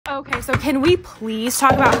Okay, so can we please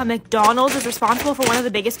talk about how McDonald's is responsible for one of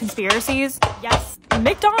the biggest conspiracies? Yes,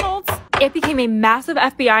 McDonald's. It became a massive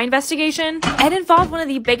FBI investigation and involved one of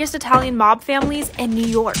the biggest Italian mob families in New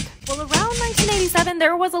York. Well, around 1987,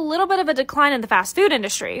 there was a little bit of a decline in the fast food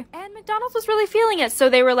industry, and McDonald's was really feeling it, so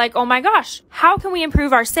they were like, oh my gosh, how can we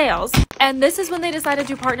improve our sales? And this is when they decided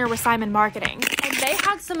to partner with Simon Marketing. And they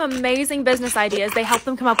had some amazing business ideas. They helped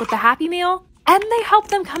them come up with the Happy Meal, and they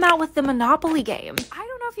helped them come out with the Monopoly game. I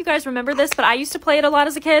don't know if you guys remember this, but I used to play it a lot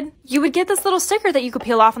as a kid. You would get this little sticker that you could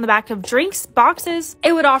peel off on the back of drinks boxes.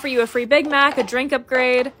 It would offer you a free Big Mac, a drink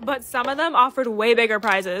upgrade, but some of them offered way bigger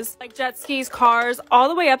prizes, like jet skis, cars, all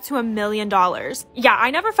the way up to $1 million. Yeah,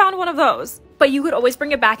 I never found one of those. But you could always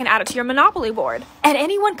bring it back and add it to your Monopoly board. And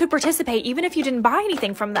anyone could participate even if you didn't buy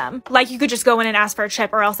anything from them. Like you could just go in and ask for a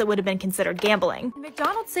chip or else it would have been considered gambling.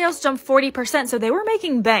 McDonald's sales jumped 40%, so they were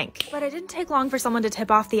making bank. But it didn't take long for someone to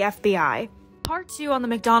tip off the FBI. Part 2 on the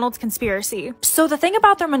McDonald's conspiracy. So the thing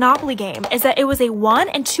about their Monopoly game is that it was a 1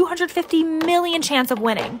 in 250 million chance of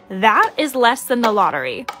winning. That is less than the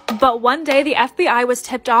lottery. But one day the FBI was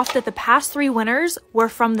tipped off that the past 3 winners were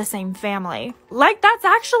from the same family. Like, that's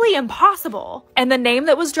actually impossible. And the name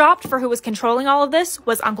that was dropped for who was controlling all of this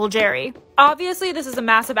was Uncle Jerry. Obviously, this is a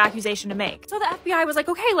massive accusation to make. So the FBI was like,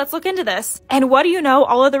 okay, let's look into this. And what do you know?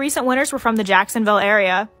 All of the recent winners were from the Jacksonville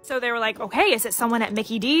area. So they were like, okay, is it someone at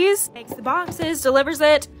Mickey D's? Makes the boxes, delivers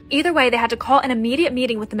it. Either way, they had to call an immediate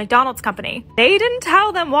meeting with the McDonald's company. They didn't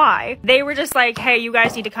tell them why. They were just like, hey, you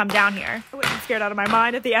guys need to come down here. I would have been scared out of my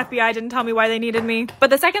mind if the FBI didn't tell me why they needed me. But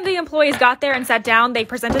the second the employees got there and sat down, they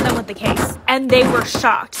presented them with the case. And they were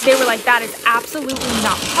shocked. They were like, that is absolutely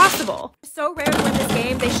not possible. So rare to win this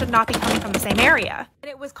game, they should not be coming from the same area. And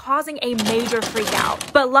it was causing a major freak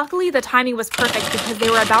out. But luckily, the timing was perfect because they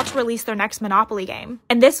were about to release their next Monopoly game.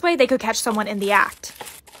 And this way, they could catch someone in the act.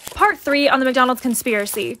 Part 3 on the McDonald's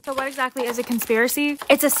conspiracy. So what exactly is a conspiracy?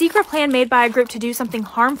 It's a secret plan made by a group to do something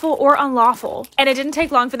harmful or unlawful. And it didn't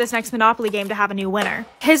take long for this next Monopoly game to have a new winner.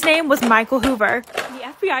 His name was Michael Hoover.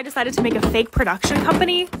 The FBI decided to make a fake production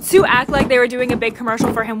company to act like they were doing a big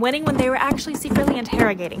commercial for him winning when they were actually secretly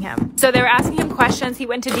interrogating him. So they were asking him questions. He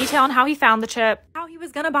went into detail on how he found the chip, how he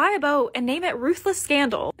was gonna buy a boat and name it Ruthless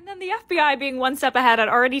Scandal. And then the FBI, being one step ahead, had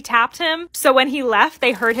already tapped him. So when he left,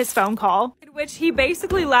 they heard his phone call, in which he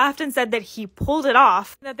basically laughed and said that he pulled it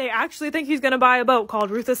off, that they actually think he's gonna buy a boat called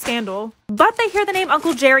Ruthless Scandal. But they hear the name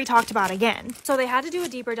Uncle Jerry talked about again. So they had to do a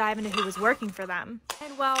deeper dive into who was working for them.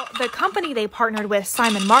 And well, the company they partnered with,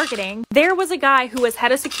 Simon Marketing, there was a guy who was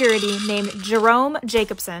head of security named Jerome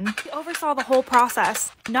Jacobson. He oversaw the whole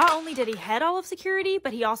process. Not only did he head all of security,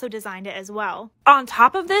 but he also designed it as well. On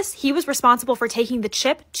top of this, he was responsible for taking the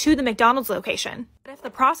chip to the McDonald's location. But if the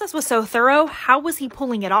process was so thorough, how was he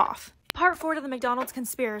pulling it off? Part 4 to the McDonald's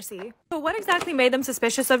conspiracy. So what exactly made them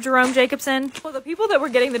suspicious of Jerome Jacobson? Well, the people that were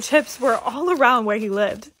getting the chips were all around where he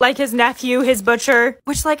lived. Like his nephew, his butcher,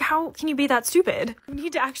 which, like, how can you be that stupid? You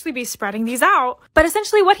need to actually be spreading these out. But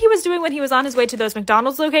essentially what he was doing when he was on his way to those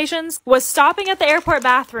McDonald's locations was stopping at the airport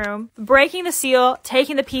bathroom, breaking the seal,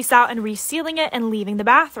 taking the piece out and resealing it and leaving the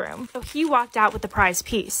bathroom. So he walked out with the prize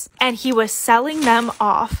piece and he was selling them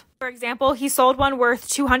off. For example, he sold one worth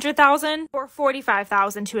 $200,000 or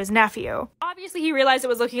 $45,000 to his nephew. Obviously, he realized it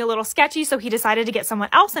was looking a little sketchy, so he decided to get someone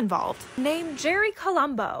else involved, named Jerry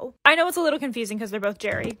Colombo. I know it's a little confusing because they're both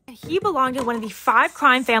Jerry. He belonged in one of the 5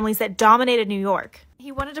 crime families that dominated New York.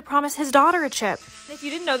 He wanted to promise his daughter a chip. If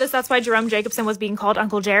you didn't know this, that's why Jerome Jacobson was being called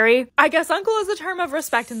Uncle Jerry. I guess uncle is a term of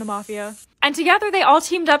respect in the mafia. And together they all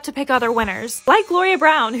teamed up to pick other winners, like Gloria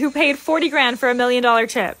Brown, who paid 40 grand for $1 million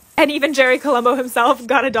chip. And even Jerry Colombo himself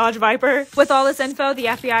got a Dodge Viper. With all this info, the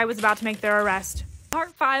FBI was about to make their arrest.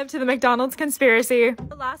 Part 5 to the McDonald's conspiracy.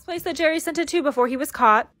 The last place that Jerry sent it to before he was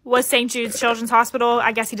caught was St. Jude's Children's Hospital.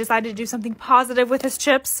 I guess he decided to do something positive with his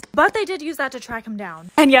chips, but they did use that to track him down.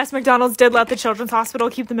 And yes, McDonald's did let the Children's Hospital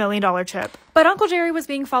keep the $1 million chip. But Uncle Jerry was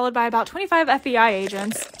being followed by about 25 FBI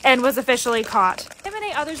agents and was officially caught. Him and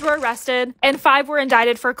 8 others were arrested, and 5 were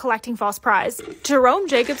indicted for collecting false prize. Jerome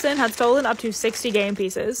Jacobson had stolen up to 60 game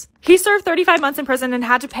pieces. He served 35 months in prison and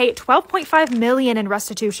had to pay $12.5 million in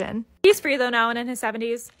restitution. He's free though now and in his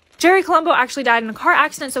 70s. Jerry Colombo actually died in a car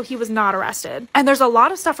accident, so he was not arrested. And there's a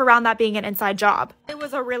lot of stuff around that being an inside job. It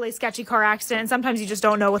was a really sketchy car accident, and sometimes you just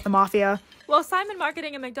don't know with the mafia. Well, Simon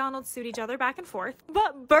Marketing and McDonald's sued each other back and forth,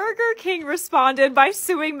 but Burger King responded by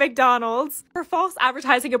suing McDonald's for false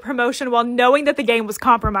advertising a promotion while knowing that the game was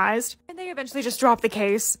compromised. And they eventually just dropped the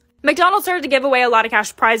case. McDonald's started to give away a lot of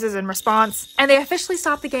cash prizes in response, and they officially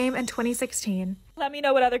stopped the game in 2016. Let me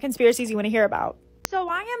know what other conspiracies you want to hear about. So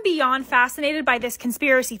I am beyond fascinated by this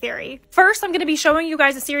conspiracy theory. First, I'm going to be showing you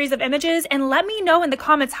guys a series of images and let me know in the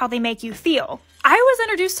comments how they make you feel. I was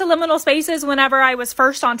introduced to liminal spaces whenever I was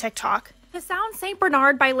first on TikTok. The sound St.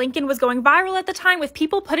 Bernard by Lincoln was going viral at the time with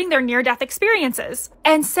people putting their near-death experiences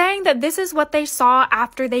and saying that this is what they saw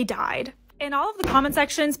after they died. In all of the comment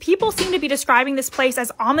sections, people seem to be describing this place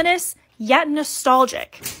as ominous, yet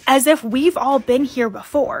nostalgic, as if we've all been here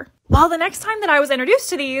before. While the next time that I was introduced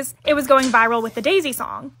to these, it was going viral with the Daisy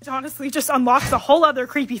song, which honestly just unlocks a whole other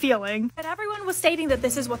creepy feeling. But everyone was stating that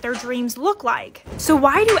this is what their dreams look like. So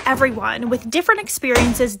why do everyone with different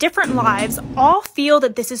experiences, different lives, all feel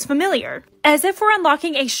that this is familiar? As if we're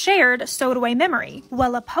unlocking a shared stowed away memory.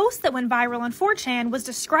 Well, a post that went viral on 4chan was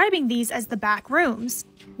describing these as the back rooms.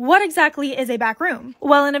 What exactly is a back room?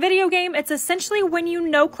 Well, in a video game, it's essentially when you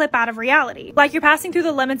no-clip out of reality, like you're passing through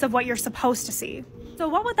the limits of what you're supposed to see. So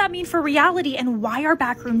what would that mean for reality and why are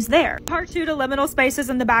back rooms there? Part 2 to liminal spaces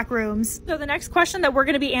in the back rooms. So the next question that we're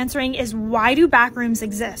going to be answering is, why do back rooms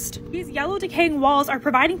exist? These yellow decaying walls are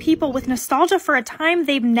providing people with nostalgia for a time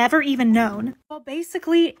they've never even known. Well,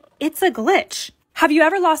 basically, it's a glitch. Have you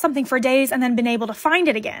ever lost something for days and then been able to find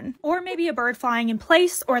it again? Or maybe a bird flying in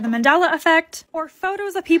place, or the Mandela effect, or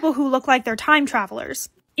photos of people who look like they're time travelers.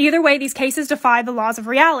 Either way, these cases defy the laws of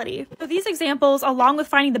reality. So these examples, along with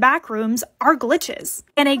finding the back rooms, are glitches.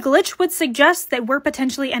 And a glitch would suggest that we're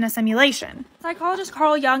potentially in a simulation. Psychologist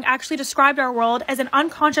Carl Jung actually described our world as an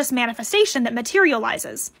unconscious manifestation that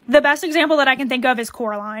materializes. The best example that I can think of is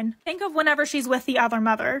Coraline. Think of whenever she's with the other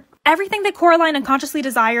mother. Everything that Coraline unconsciously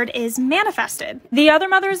desired is manifested. The other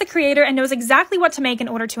mother is the creator and knows exactly what to make in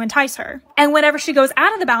order to entice her. And whenever she goes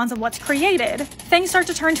out of the bounds of what's created, things start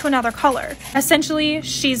to turn to another color. Essentially,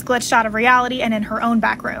 she's glitched out of reality and in her own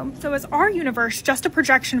back room. So is our universe just a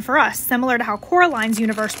projection for us, similar to how Coraline's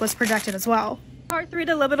universe was projected as well? Part 3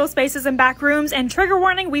 to liminal spaces and back rooms, and trigger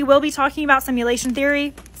warning, we will be talking about simulation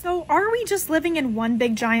theory. So are we just living in one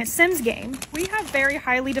big giant Sims game? We have very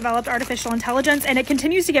highly developed artificial intelligence and it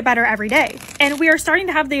continues to get better every day. And we are starting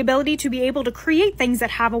to have the ability to be able to create things that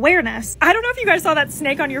have awareness. I don't know if you guys saw that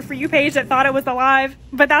snake on your For You page that thought it was alive,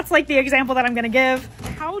 but that's like the example that I'm gonna give.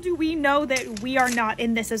 How do we know that we are not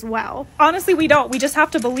in this as well? Honestly, we don't. We just have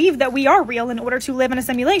to believe that we are real in order to live in a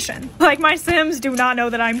simulation. Like, my Sims do not know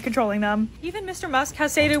that I'm controlling them. Even Mr. Musk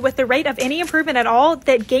has stated with the rate of any improvement at all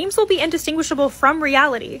that games will be indistinguishable from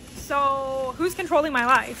reality. So who's controlling my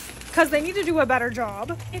life? Because they need to do a better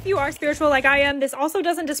job. If you are spiritual like I am, this also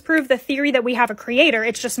doesn't disprove the theory that we have a creator,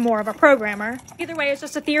 it's just more of a programmer. Either way, it's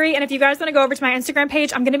just a theory, and if you guys want to go over to my Instagram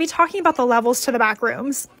page, I'm going to be talking about the levels to the back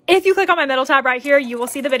rooms. If you click on my middle tab right here, you will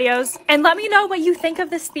see the videos. And let me know what you think of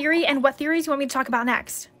this theory and what theories you want me to talk about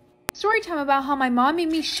next. Story time about how my mom made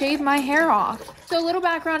me shave my hair off. So a little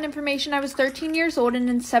background information, I was 13 years old and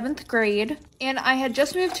in 7th grade, and I had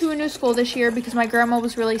just moved to a new school this year because my grandma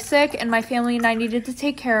was really sick and my family and I needed to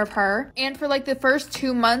take care of her. And for like the first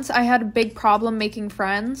 2 months, I had a big problem making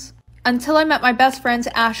friends. Until I met my best friends,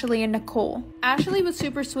 Ashley and Nicole. Ashley was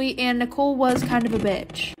super sweet and Nicole was kind of a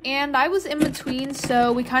bitch. And I was in between,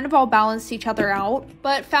 so we kind of all balanced each other out.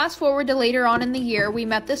 But fast forward to later on in the year, we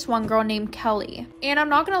met this one girl named Kelly. And I'm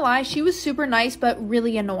not gonna lie, she was super nice but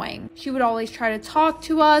really annoying. She would always try to talk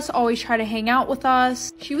to us, always try to hang out with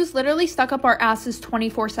us. She was literally stuck up our asses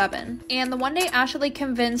 24/7. And the one day Ashley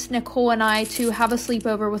convinced Nicole and I to have a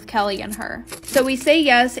sleepover with Kelly and her. So we say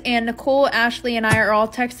yes, and Nicole, Ashley, and I are all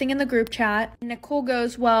texting in the group chat. Nicole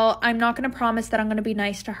goes, well, I'm not gonna promise that I'm gonna be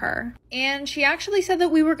nice to her. And she actually said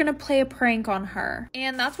that we were gonna play a prank on her.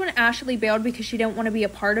 And that's when Ashley bailed because she didn't want to be a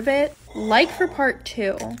part of it. Like for part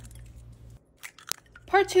 2.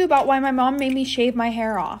 Part 2 about why my mom made me shave my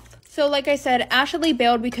hair off. So like I said, Ashley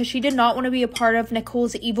bailed because she did not want to be a part of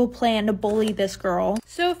Nicole's evil plan to bully this girl.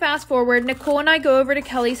 So fast forward, Nicole and I go over to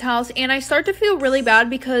Kelly's house and I start to feel really bad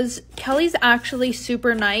because Kelly's actually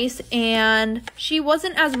super nice and she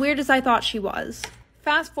wasn't as weird as I thought she was.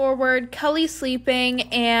 Fast forward, Kelly's sleeping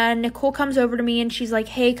and Nicole comes over to me and she's like,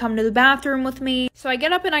 hey, come to the bathroom with me. So I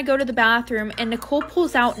get up and I go to the bathroom and Nicole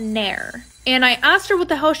pulls out Nair. And I asked her what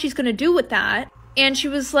the hell she's gonna do with that. And she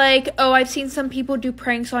was like, oh, I've seen some people do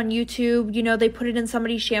pranks on YouTube. You know, they put it in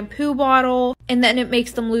somebody's shampoo bottle and then it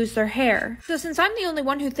makes them lose their hair. So since I'm the only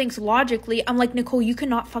one who thinks logically, I'm like, Nicole, you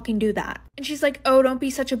cannot fucking do that. And she's like, oh, don't be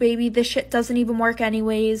such a baby. This shit doesn't even work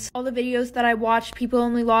anyways. All the videos that I watched, people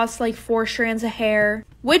only lost like 4 strands of hair,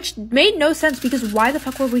 which made no sense because why the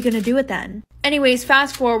fuck were we gonna do it then? Anyways,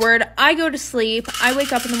 fast forward, I go to sleep. I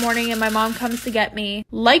wake up in the morning and my mom comes to get me.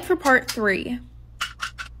 Like for part 3.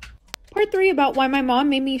 Part 3 about why my mom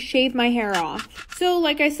made me shave my hair off. So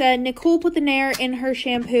like I said, Nicole put the Nair in her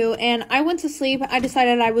shampoo and I went to sleep. I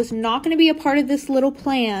decided I was not going to be a part of this little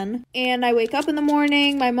plan. And I wake up in the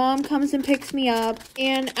morning, my mom comes and picks me up,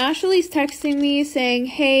 and Ashley's texting me saying,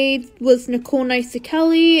 hey, was Nicole nice to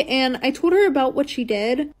Kelly? And I told her about what she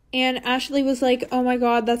did. And Ashley was like, oh my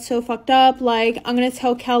god, that's so fucked up. Like, I'm gonna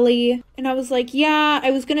tell Kelly. And I was like, yeah,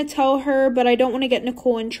 I was gonna tell her, but I don't want to get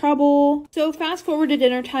Nicole in trouble. So fast forward to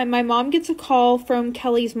dinner time, my mom gets a call from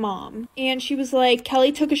Kelly's mom. And she was like,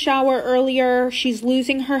 Kelly took a shower earlier. She's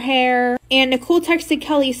losing her hair. And Nicole texted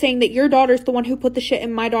Kelly saying that your daughter's the one who put the shit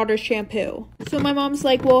in my daughter's shampoo. So my mom's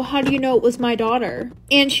like, well, how do you know it was my daughter?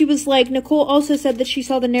 And she was like, Nicole also said that she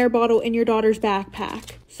saw the Nair bottle in your daughter's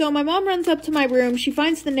backpack. So my mom runs up to my room, she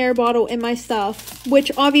finds the Nair bottle in my stuff, which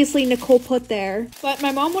obviously Nicole put there. But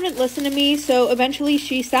my mom wouldn't listen to me, so eventually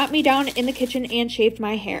she sat me down in the kitchen and shaved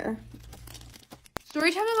my hair.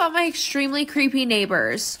 Storytime about my extremely creepy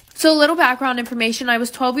neighbors. So a little background information, I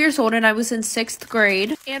was 12 years old and I was in 6th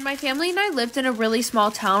grade. And my family and I lived in a really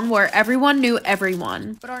small town where everyone knew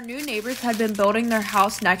everyone. But our new neighbors had been building their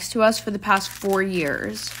house next to us for the past 4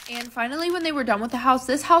 years. And finally, when they were done with the house,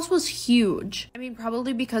 this house was huge. I mean,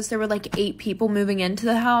 probably because there were like 8 people moving into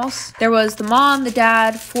the house. There was the mom, the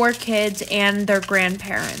dad, 4 kids, and their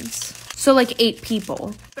grandparents. So like 8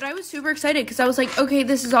 people. But I was super excited because I was like, okay,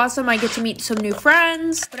 this is awesome. I get to meet some new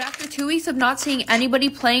friends. But after 2 weeks of not seeing anybody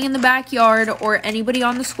playing in the backyard or anybody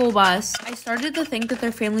on the school bus, I started to think that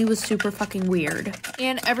their family was super fucking weird.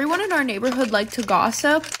 And everyone in our neighborhood liked to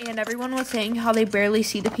gossip, and everyone was saying how they barely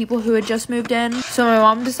see the people who had just moved in. So my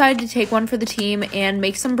mom decided to take one for the team and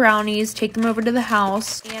make some brownies, take them over to the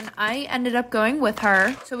house, and I ended up going with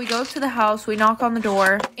her. So we go up to the house, we knock on the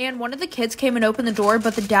door, and one of the kids came and opened the door,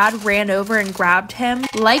 but the dad ran over and grabbed him.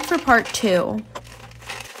 Like for part 2.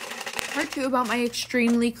 Part 2 about my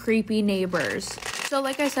extremely creepy neighbors. So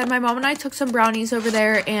like I said, my mom and I took some brownies over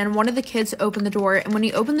there, and one of the kids opened the door, and when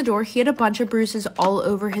he opened the door, he had a bunch of bruises all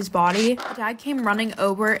over his body. The dad came running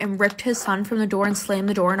over and ripped his son from the door and slammed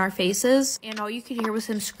the door in our faces, and all you could hear was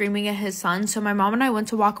him screaming at his son. So my mom and I went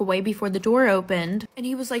to walk away before the door opened, and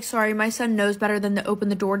he was like, sorry, my son knows better than to open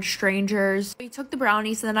the door to strangers. He took the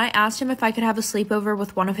brownies, and then I asked him if I could have a sleepover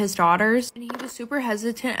with one of his daughters, and he was super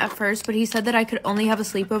hesitant at first, but he said that I could only have a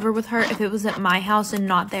sleepover with her if it was at my house and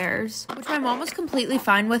not theirs, which my mom was completely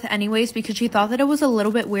fine with anyways, because she thought that it was a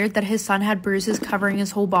little bit weird that his son had bruises covering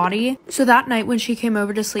his whole body. So that night when she came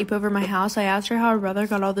over to sleep over my house, I asked her how her brother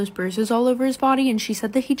got all those bruises all over his body, and she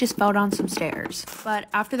said that he just fell down some stairs. But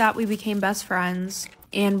after that, we became best friends,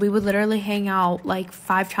 and we would literally hang out like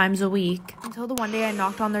 5 times a week until the one day I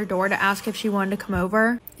knocked on their door to ask if she wanted to come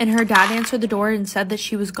over, and her dad answered the door and said that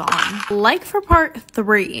she was gone. Like for part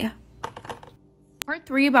 3. Part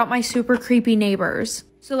 3 about my super creepy neighbors.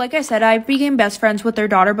 So like I said, I became best friends with their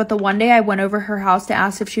daughter, but the one day I went over her house to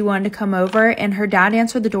ask if she wanted to come over, and her dad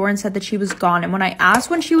answered the door and said that she was gone. And when I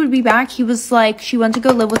asked when she would be back, he was like, she went to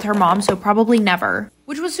go live with her mom, so probably never.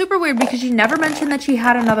 Which was super weird because she never mentioned that she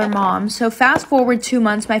had another mom. So fast forward 2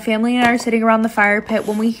 months, my family and I are sitting around the fire pit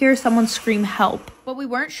when we hear someone scream help. But we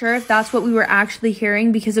weren't sure if that's what we were actually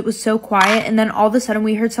hearing because it was so quiet, and then all of a sudden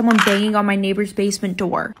we heard someone banging on my neighbor's basement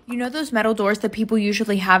door. You know those metal doors that people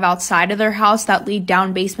usually have outside of their house that lead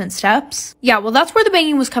down basement steps? Yeah, well that's where the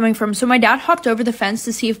banging was coming from, so my dad hopped over the fence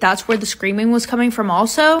to see if that's where the screaming was coming from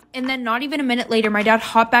also. And then not even a minute later, my dad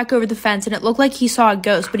hopped back over the fence and it looked like he saw a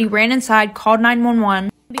ghost, but he ran inside, called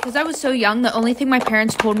 911. Because I was so young, the only thing my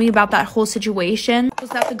parents told me about that whole situation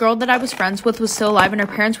was that the girl that I was friends with was still alive and her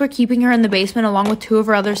parents were keeping her in the basement along with 2 of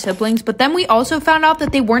her other siblings. But then we also found out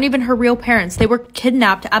that they weren't even her real parents. They were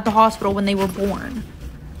kidnapped at the hospital when they were born.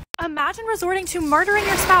 Imagine resorting to murdering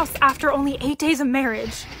your spouse after only 8 days of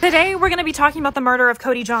marriage. Today, we're going to be talking about the murder of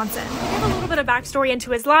Cody Johnson. To give a little bit of backstory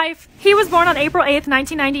into his life, he was born on April 8th,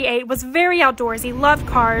 1998, was very outdoorsy, loved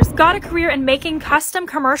cars, got a career in making custom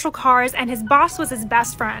commercial cars, and his boss was his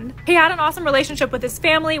best friend. He had an awesome relationship with his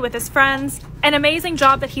family, with his friends, an amazing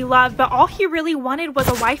job that he loved, but all he really wanted was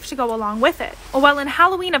a wife to go along with it. Well, in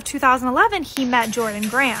Halloween of 2011, he met Jordan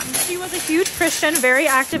Graham. She was a huge Christian, very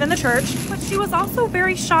active in the church, but she was also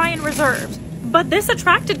very shy and reserved. But this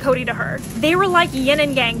attracted Cody to her. They were like yin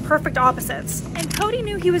and yang, perfect opposites. And Cody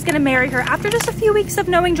knew he was going to marry her after just a few weeks of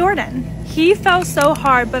knowing Jordan. He fell so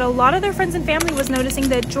hard, but a lot of their friends and family was noticing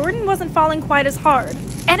that Jordan wasn't falling quite as hard.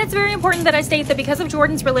 And it's very important that I state that because of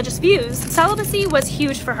Jordan's religious views, celibacy was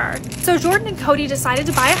huge for her. So Jordan and Cody decided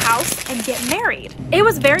to buy a house and get married. It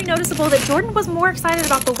was very noticeable that Jordan was more excited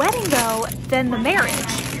about the wedding though than the marriage.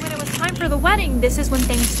 When it was time for the wedding, this is when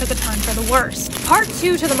things took a turn for the worst. Part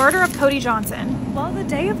 2 to the murder of Cody Johnson. Well, the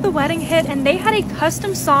day of the wedding hit and they had a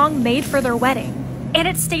custom song made for their wedding. and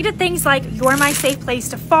it stated things like, "You're my safe place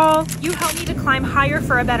to fall, you help me to climb higher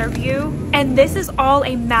for a better view," and this is all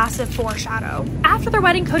a massive foreshadow. After their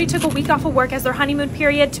wedding, Cody took a week off of work as their honeymoon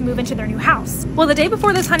period to move into their new house. Well, the day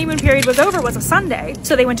before this honeymoon period was over was a Sunday,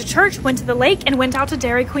 so they went to church, went to the lake, and went out to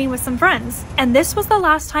Dairy Queen with some friends. And this was the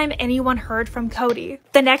last time anyone heard from Cody.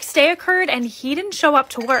 The next day occurred and he didn't show up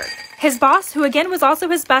to work. His boss, who again was also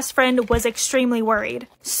his best friend, was extremely worried.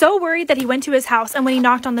 So worried that he went to his house, and when he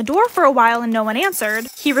knocked on the door for a while and no one answered,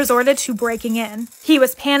 he resorted to breaking in. He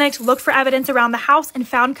was panicked, looked for evidence around the house, and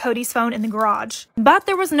found Cody's phone in the garage. But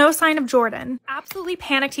there was no sign of Jordan. Absolutely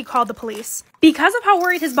panicked, he called the police. Because of how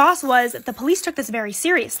worried his boss was, the police took this very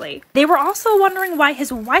seriously. They were also wondering why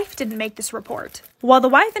his wife didn't make this report. Well, the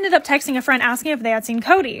wife ended up texting a friend asking if they had seen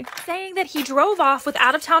Cody, saying that he drove off with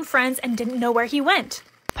out-of-town friends and didn't know where he went.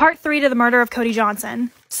 Part 3 to the murder of Cody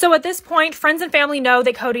Johnson. So at this point, friends and family know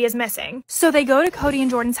that Cody is missing. So they go to Cody and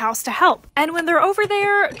Jordan's house to help. And when they're over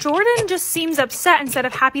there, Jordan just seems upset instead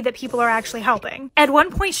of happy that people are actually helping. At one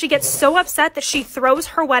point, she gets so upset that she throws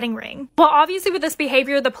her wedding ring. Well, obviously with this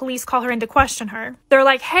behavior, the police call her in to question her. They're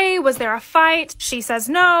like, "Hey, was there a fight?" She says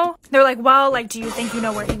no. They're like, "Well, do you think you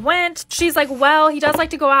know where he went?" She's like, "Well, he does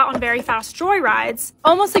like to go out on very fast joyrides,"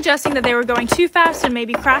 almost suggesting that they were going too fast and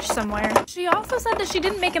maybe crashed somewhere. She also said that she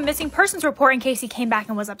didn't make a missing persons report in case he came back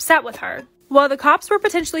and was upset with her. Well, the cops were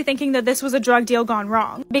potentially thinking that this was a drug deal gone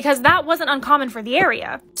wrong, because that wasn't uncommon for the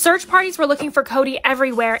area. Search parties were looking for Cody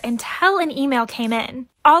everywhere until an email came in.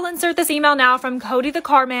 I'll insert this email now from Cody the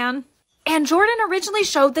Carman. And Jordan originally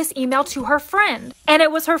showed this email to her friend, and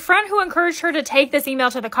it was her friend who encouraged her to take this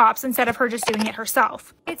email to the cops instead of her just doing it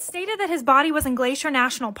herself. It stated that his body was in Glacier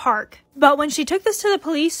National Park, but when she took this to the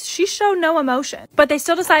police, she showed no emotion, but they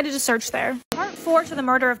still decided to search there. Part 4 to the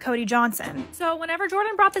murder of Cody Johnson. So whenever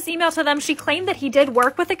Jordan brought this email to them, she claimed that he did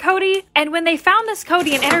work with a Cody, and when they found this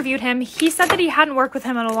Cody and interviewed him, he said that he hadn't worked with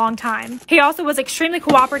him in a long time. He also was extremely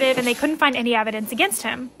cooperative, and they couldn't find any evidence against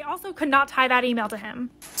him. They also could not tie that email to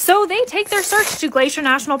him. So they take their search to Glacier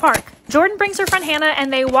National Park. Jordan brings her friend Hannah,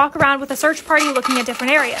 and they walk around with a search party looking at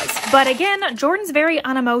different areas. But again, Jordan's very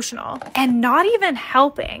unemotional and not even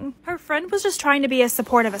helping. Her friend was just trying to be as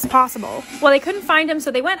supportive as possible. Well, they couldn't find him,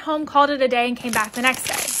 so they went home, called it a day, and came back the next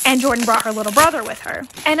day. And Jordan brought her little brother with her.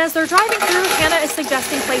 And as they're driving through, Hannah is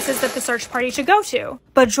suggesting places that the search party should go to.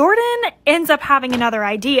 But Jordan ends up having another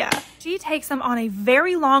idea. She takes them on a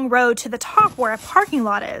very long road to the top where a parking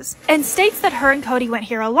lot is, and states that her and Cody went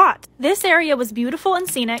here a lot. This area was beautiful and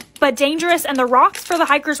scenic, but dangerous, and the rocks for the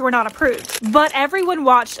hikers were not approved. But everyone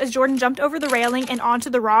watched as Jordan jumped over the railing and onto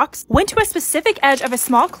the rocks, went to a specific edge of a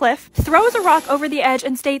small cliff, throws a rock over the edge,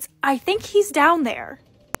 and states, "I think he's down there."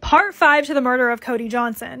 Part 5 to the murder of Cody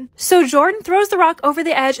Johnson. So Jordan throws the rock over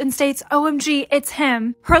the edge and states, "OMG, it's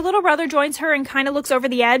him." Her little brother joins her and kind of looks over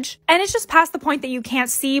the edge, and it's just past the point that you can't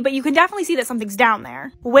see, but you can definitely see that something's down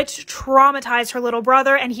there, which traumatized her little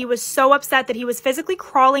brother, and he was so upset that he was physically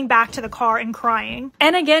crawling back to the car and crying.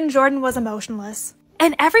 And again, Jordan was emotionless.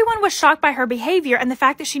 And everyone was shocked by her behavior and the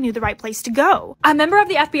fact that she knew the right place to go. A member of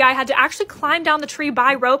the FBI had to actually climb down the tree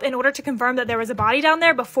by rope in order to confirm that there was a body down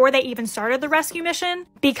there before they even started the rescue mission,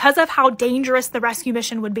 because of how dangerous the rescue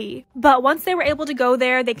mission would be. But once they were able to go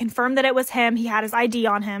there, they confirmed that it was him, he had his ID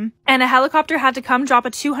on him, and a helicopter had to come drop a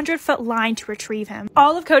 200-foot line to retrieve him.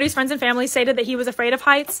 All of Cody's friends and family stated that he was afraid of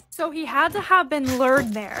heights, so he had to have been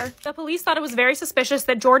lured there. The police thought it was very suspicious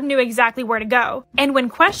that Jordan knew exactly where to go, and when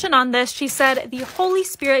questioned on this, she said the Holy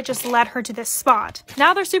Spirit just led her to this spot.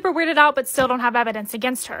 Now they're super weirded out, but still don't have evidence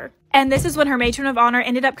against her. And this is when her matron of honor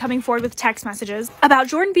ended up coming forward with text messages about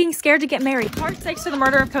Jordan being scared to get married. Part 6 to the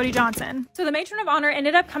murder of Cody Johnson. So the matron of honor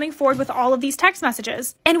ended up coming forward with all of these text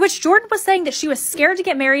messages, in which Jordan was saying that she was scared to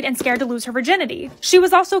get married and scared to lose her virginity. She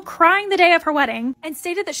was also crying the day of her wedding and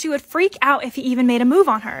stated that she would freak out if he even made a move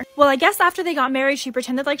on her. Well, I guess after they got married, she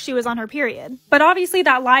pretended like she was on her period. But obviously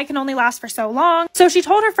that lie can only last for so long, so she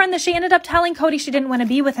told her friend that she ended up telling Cody she didn't want to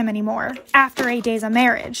be with him anymore after 8 days of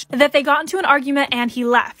marriage, that they got into an argument and he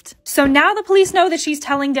left. So now the police know that she's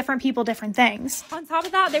telling different people different things. On top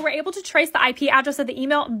of that, they were able to trace the IP address of the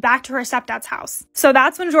email back to her stepdad's house. So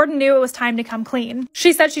that's when Jordan knew it was time to come clean.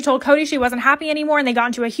 She said she told Cody she wasn't happy anymore and they got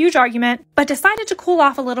into a huge argument, but decided to cool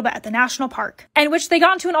off a little bit at the national park, in which they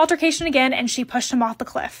got into an altercation again and she pushed him off the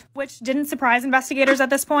cliff, which didn't surprise investigators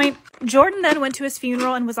at this point. Jordan then went to his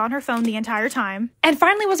funeral and was on her phone the entire time, and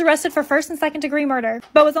finally was arrested for 1st and 2nd degree murder,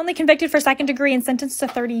 but was only convicted for 2nd degree and sentenced to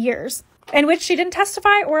 30 years. In which she didn't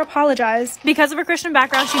testify or apologize. Because of her Christian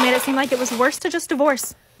background, she made it seem like it was worse to just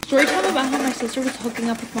divorce. Story time about how my sister was hooking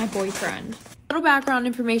up with my boyfriend. Little background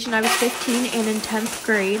information, I was 15 and in 10th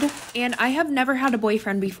grade, and I have never had a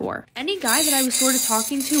boyfriend before. Any guy that I was sort of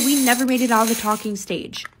talking to, we never made it out of the talking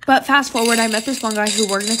stage. But fast forward, I met this one guy who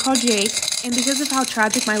we're gonna call Jake, and because of how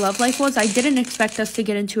tragic my love life was, I didn't expect us to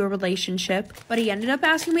get into a relationship, but he ended up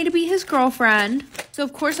asking me to be his girlfriend. So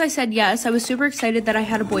of course I said yes. I was super excited that I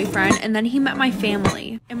had a boyfriend, and then he met my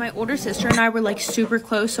family, and my older sister and I were like super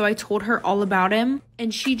close, so I told her all about him,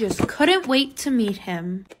 and she just couldn't wait to meet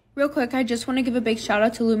him. Real quick, I just want to give a big shout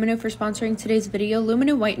out to Lumino for sponsoring today's video.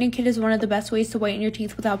 Lumino Whitening Kit is one of the best ways to whiten your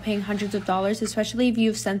teeth without paying hundreds of dollars, especially if you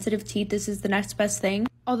have sensitive teeth. This is the next best thing.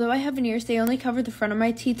 Although I have veneers, they only cover the front of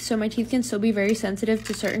my teeth, so my teeth can still be very sensitive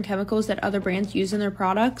to certain chemicals that other brands use in their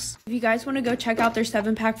products. If you guys want to go check out their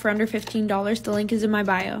 7-pack for under $15, the link is in my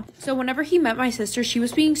bio. So whenever he met my sister, she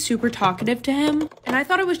was being super talkative to him, and I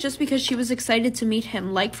thought it was just because she was excited to meet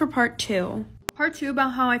him, like for part 2. Part 2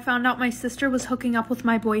 about how I found out my sister was hooking up with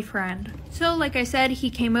my boyfriend. So like I said, he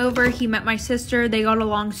came over, he met my sister, they got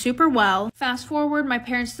along super well. Fast forward, my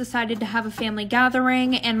parents decided to have a family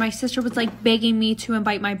gathering, and my sister was like begging me to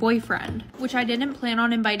invite my boyfriend, which I didn't plan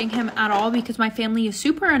on inviting him at all because my family is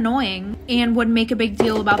super annoying and would make a big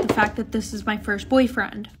deal about the fact that this is my first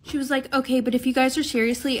boyfriend. She was like, okay, but if you guys are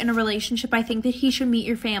seriously in a relationship, I think that he should meet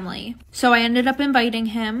your family. So I ended up inviting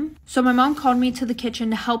him. So my mom called me to the kitchen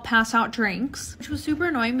to help pass out drinks, which was super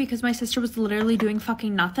annoying because my sister was literally doing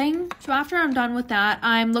fucking nothing. So after I'm done with that,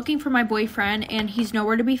 I'm looking for my boyfriend and he's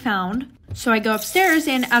nowhere to be found. So I go upstairs,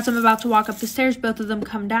 and as I'm about to walk up the stairs, both of them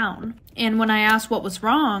come down. And when I asked what was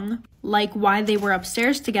wrong, like why they were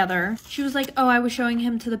upstairs together, she was like, oh, I was showing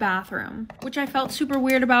him to the bathroom, which I felt super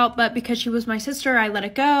weird about, but because she was my sister, I let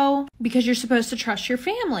it go because you're supposed to trust your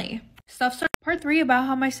family. Stuff started. Part 3 about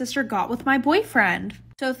how my sister got with my boyfriend.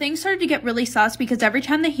 So things started to get really sus because every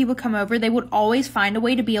time that he would come over, they would always find a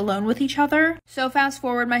way to be alone with each other. So fast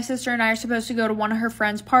forward, my sister and I are supposed to go to one of her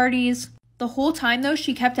friends' parties. The whole time though,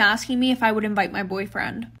 she kept asking me if I would invite my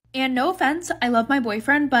boyfriend. And no offense, I love my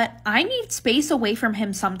boyfriend, but I need space away from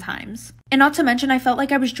him sometimes. And not to mention, I felt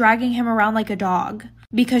like I was dragging him around like a dog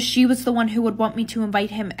because she was the one who would want me to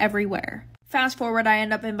invite him everywhere. Fast forward, I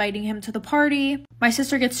end up inviting him to the party. My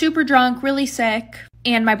sister gets super drunk, really sick,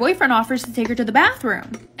 and my boyfriend offers to take her to the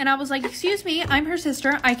bathroom. And I was like, excuse me, I'm her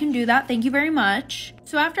sister. I can do that. Thank you very much.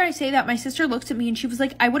 So after I say that, my sister looks at me and she was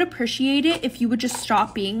like, I would appreciate it if you would just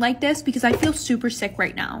stop being like this because I feel super sick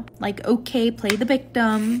right now. Like, okay, play the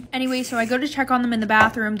victim. Anyway, so I go to check on them in the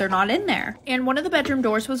bathroom. They're not in there. And one of the bedroom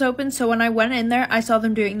doors was open, so when I went in there, I saw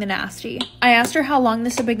them doing the nasty. I asked her how long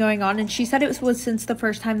this had been going on, and she said it was since the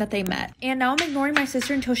first time that they met. And now I'm ignoring my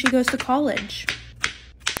sister until she goes to college.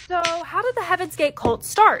 So, how did the Heaven's Gate cult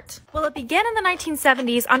start? Well, it began in the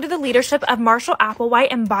 1970s under the leadership of Marshall Applewhite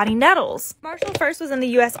and Bonnie Nettles. Marshall first was in the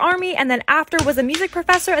U.S. Army and then after was a music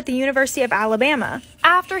professor at the University of Alabama.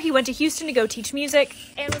 After, he went to Houston to go teach music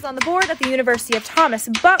and was on the board at the University of Thomas,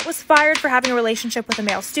 but was fired for having a relationship with a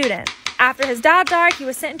male student. After his dad died, he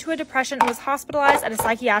was sent into a depression and was hospitalized at a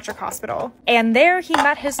psychiatric hospital. And there he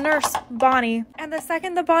met his nurse, Bonnie. And the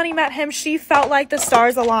second that Bonnie met him, she felt like the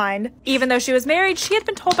stars aligned. Even though she was married, she had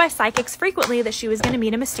been told by psychics frequently that she was going to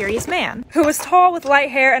meet a mysterious man who was tall with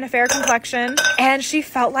light hair and a fair complexion, and she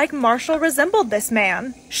felt like Marshall resembled this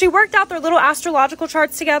man. She worked out their little astrological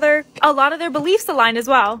charts together. A lot of their beliefs aligned as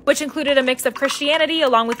well, which included a mix of Christianity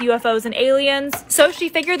along with UFOs and aliens. So she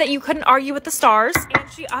figured that you couldn't argue with the stars, and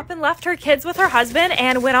she up and left her kids with her husband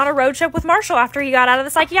and went on a road trip with Marshall after he got out of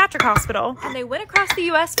the psychiatric hospital. And they went across the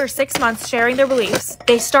US for 6 months sharing their beliefs.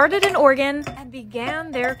 They started in Oregon and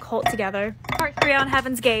began their cult together. Part 3 on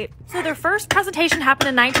Heaven's Gate. So their first presentation happened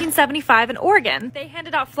in 1975 in Oregon. They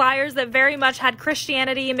handed out flyers that very much had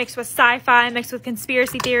Christianity mixed with sci-fi, mixed with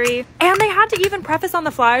conspiracy theory. And they had to even preface on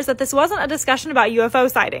the flyers that this wasn't a discussion about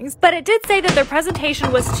UFO sightings. But it did say that their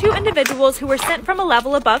presentation was 2 individuals who were sent from a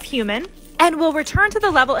level above human and will return to the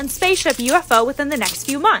level in spaceship UFO within the next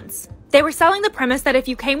few months. They were selling the premise that if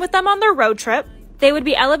you came with them on their road trip, they would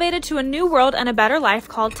be elevated to a new world and a better life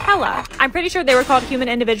called Tela. I'm pretty sure they were called human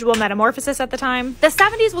individual metamorphosis at the time. The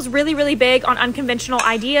 70s was really, really big on unconventional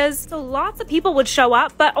ideas, so lots of people would show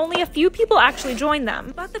up, but only a few people actually joined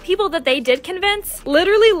them. But the people that they did convince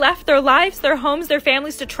literally left their lives, their homes, their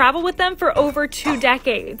families to travel with them for over 2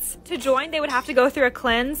 decades. To join, they would have to go through a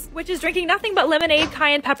cleanse, which is drinking nothing but lemonade,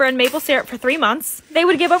 cayenne pepper, and maple syrup for 3 months. They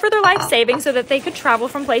would give over their life savings so that they could travel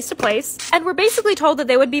from place to place, and were basically told that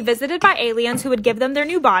they would be visited by aliens who would give give them their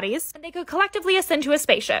new bodies, and they could collectively ascend to a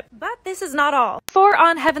spaceship. But this is not all. For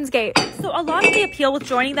on Heaven's Gate. So a lot of the appeal with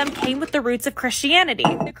joining them came with the roots of Christianity.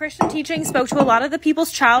 The Christian teaching spoke to a lot of the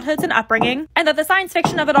people's childhoods and upbringing, and that the science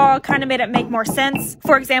fiction of it all kind of made it make more sense.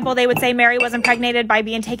 For example, they would say Mary was impregnated by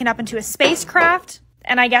being taken up into a spacecraft.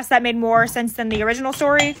 And I guess that made more sense than the original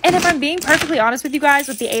story. And if I'm being perfectly honest with you guys,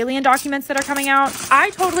 with the alien documents that are coming out, I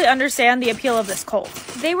totally understand the appeal of this cult.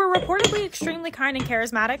 They were reportedly extremely kind and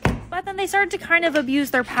charismatic, but then they started to kind of abuse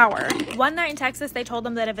their power. One night in Texas, they told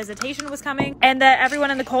them that a visitation was coming and that everyone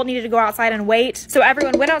in the cult needed to go outside and wait. So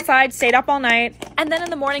everyone went outside, stayed up all night, and then in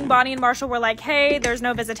the morning, Bonnie and Marshall were like, hey, there's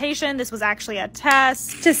no visitation. This was actually a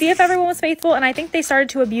test to see if everyone was faithful, and I think they started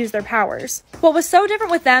to abuse their powers. What was so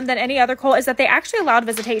different with them than any other cult is that they actually allowed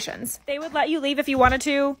visitations. They would let you leave if you wanted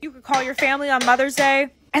to. You could call your family on Mother's Day.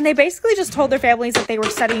 And they basically just told their families that they were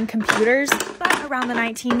studying computers. But around the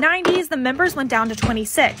 1990s, the members went down to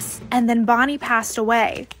 26. And then Bonnie passed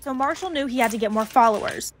away. So Marshall knew he had to get more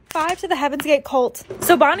followers. 5 to the Heaven's Gate cult.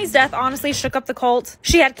 So Bonnie's death honestly shook up the cult.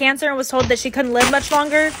 She had cancer and was told that she couldn't live much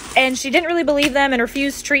longer, and she didn't really believe them and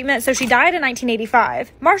refused treatment, so she died in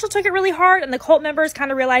 1985. Marshall took it really hard, and the cult members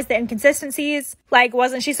kind of realized the inconsistencies. Like,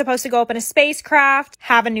 wasn't she supposed to go up in a spacecraft,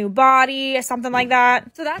 have a new body, something like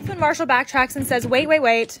that? So that's when Marshall backtracks and says,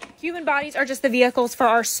 wait. Human bodies are just the vehicles for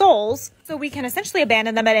our souls, so we can essentially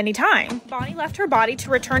abandon them at any time. Bonnie left her body to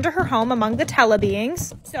return to her home among the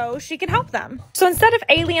telebeings so she can help them. So instead of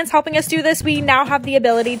aliens helping us do this, we now have the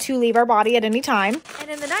ability to leave our body at any time. And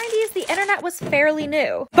in the 90s, the internet was fairly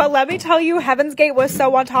new. But let me tell you, Heaven's Gate was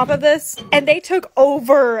so on top of this, and they took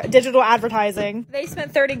over digital advertising. They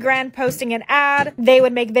spent 30 grand posting an ad. They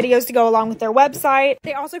would make videos to go along with their website.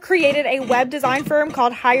 They also created a web design firm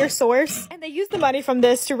called Higher Source, and they used the money from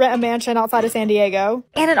this to rent a mansion outside of San Diego.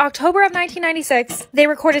 And in October of 1996, they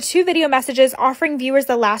recorded 2 video messages offering viewers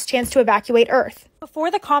the last chance to evacuate Earth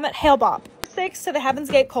before the comet Hale-Bopp. 6 to the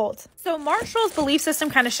Heaven's Gate cult. So Marshall's belief system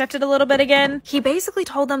kind of shifted a little bit again. He basically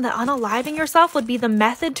told them that unaliving yourself would be the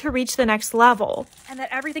method to reach the next level, and that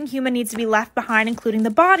everything human needs to be left behind, including the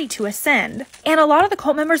body, to ascend. And a lot of the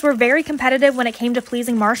cult members were very competitive when it came to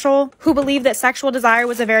pleasing Marshall, who believed that sexual desire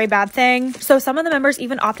was a very bad thing. So some of the members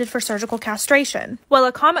even opted for surgical castration. Well,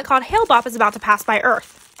 a comet called Hale-Bopp is about to pass by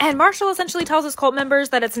Earth. And Marshall essentially tells his cult members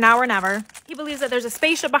that it's now or never. He believes that there's a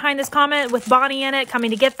spaceship behind this comet with Bonnie in it coming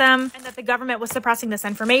to get them, and that the government was suppressing this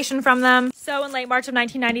information from them. So in late March of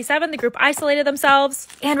 1997, the group isolated themselves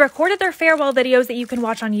and recorded their farewell videos that you can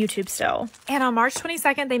watch on YouTube still. And on March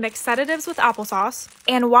 22nd, they mixed sedatives with applesauce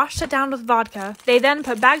and washed it down with vodka. They then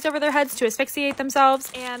put bags over their heads to asphyxiate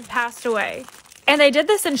themselves and passed away. And they did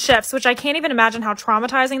this in shifts, which I can't even imagine how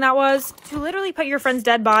traumatizing that was, to literally put your friend's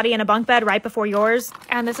dead body in a bunk bed right before yours.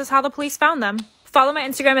 And this is how the police found them. Follow my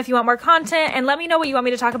Instagram if you want more content, and let me know what you want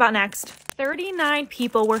me to talk about next. 39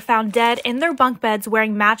 people were found dead in their bunk beds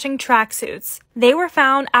wearing matching tracksuits. They were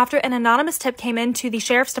found after an anonymous tip came into the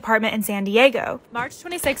sheriff's department in San Diego. March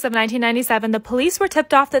 26th of 1997, the police were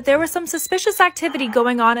tipped off that there was some suspicious activity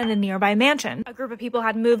going on in a nearby mansion. A group of people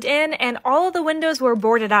had moved in, and all of the windows were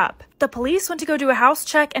boarded up. The police went to go do a house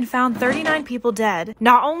check and found 39 people dead.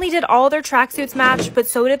 Not only did all their tracksuits match, but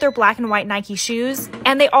so did their black and white Nike shoes,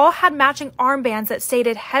 and they all had matching armbands that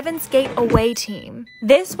stated Heaven's Gate Away Team.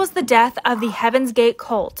 This was the death of the Heaven's Gate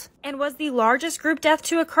cult, and was the largest group death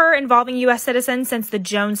to occur involving U.S. citizens since the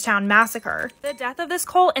Jonestown Massacre. The death of this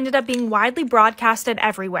cult ended up being widely broadcasted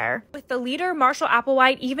everywhere, with the leader, Marshall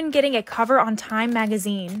Applewhite, even getting a cover on Time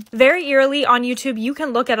magazine. Very eerily, on YouTube, you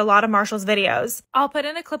can look at a lot of Marshall's videos. I'll put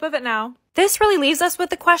in a clip of it now. This really leaves us with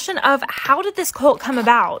the question of how did this cult come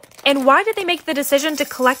about? And why did they make the decision to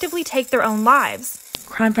collectively take their own lives?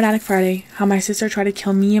 Crime Fanatic Friday, how my sister tried to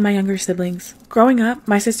kill me and my younger siblings. Growing up,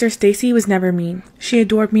 my sister Stacy was never mean. She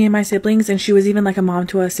adored me and my siblings, and she was even like a mom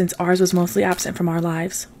to us since ours was mostly absent from our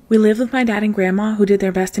lives. We lived with my dad and grandma, who did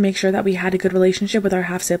their best to make sure that we had a good relationship with our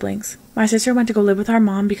half-siblings. My sister went to go live with our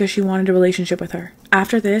mom because she wanted a relationship with her.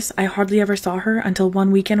 After this, I hardly ever saw her until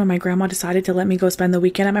one weekend when my grandma decided to let me go spend the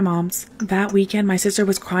weekend at my mom's. That weekend, my sister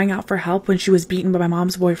was crying out for help when she was beaten by my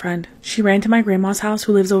mom's boyfriend. She ran to my grandma's house,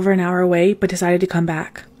 who lives over an hour away, but decided to come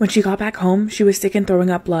back. When she got back home, she was sick and throwing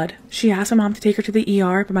up blood. She asked my mom to take her to the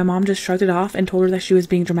ER, but my mom just shrugged it off and told her that she was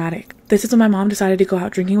being dramatic. This is when my mom decided to go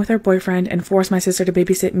out drinking with her boyfriend and force my sister to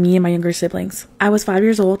babysit me and my younger siblings. I was 5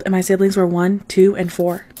 years old and my siblings were 1, 2, and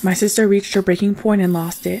 4. My sister reached her breaking point and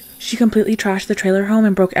lost it. She completely trashed the trailer home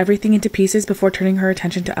and broke everything into pieces before turning her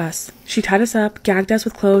attention to us. She tied us up, gagged us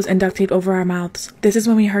with clothes, and duct tape over our mouths. This is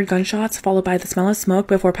when we heard gunshots followed by the smell of smoke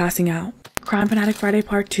before passing out. Crime Fanatic Friday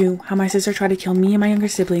Part 2, how my sister tried to kill me and my younger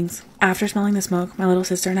siblings. After smelling the smoke, my little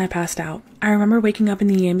sister and I passed out. I remember waking up in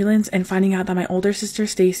the ambulance and finding out that my older sister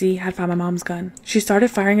Stacy had found my mom's gun. She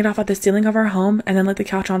started firing it off at the ceiling of our home and then lit the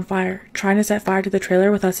couch on fire, trying to set fire to the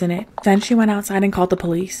trailer with us in it. Then she went outside and called the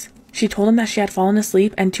police. She told them that she had fallen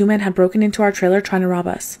asleep and 2 men had broken into our trailer trying to rob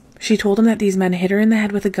us. She told them that these men hit her in the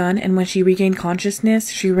head with a gun, and when she regained consciousness,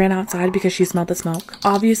 she ran outside because she smelled the smoke.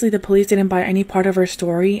 Obviously, the police didn't buy any part of her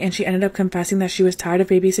story, and she ended up confessing that she was tired of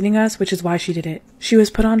babysitting us, which is why she did it. She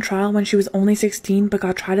was put on trial when she was only 16, but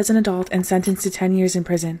got tried as an adult and sentenced to 10 years in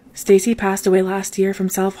prison. Stacy passed away last year from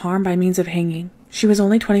self-harm by means of hanging. She was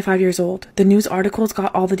only 25 years old. The news articles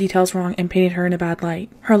got all the details wrong and painted her in a bad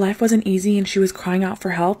light. Her life wasn't easy and she was crying out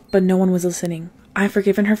for help, but no one was listening. I've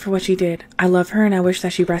forgiven her for what she did. I love her and I wish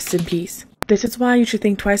that she rests in peace. This is why you should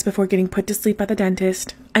think twice before getting put to sleep at the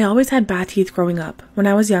dentist. I always had bad teeth growing up. When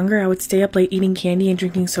I was younger, I would stay up late eating candy and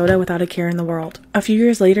drinking soda without a care in the world. A few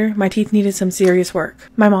years later, my teeth needed some serious work.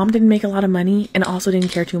 My mom didn't make a lot of money and also didn't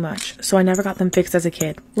care too much, so I never got them fixed as a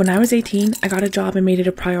kid. When I was 18, I got a job and made it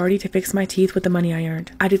a priority to fix my teeth with the money I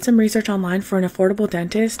earned. I did some research online for an affordable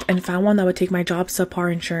dentist and found one that would take my job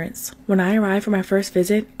subpar insurance. When I arrived for my first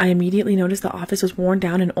visit, I immediately noticed the office was worn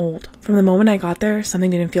down and old. From the moment I got there,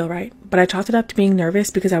 something didn't feel right, but I chalked it up to being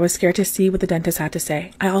nervous because I was scared to see what the dentist had to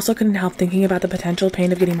say. I also couldn't help thinking about the potential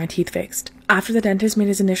pain of getting my teeth fixed. After the dentist made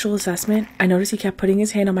his initial assessment, I noticed he kept putting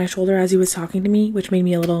his hand on my shoulder as he was talking to me, which made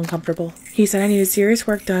me a little uncomfortable. He said I needed serious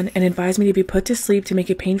work done and advised me to be put to sleep to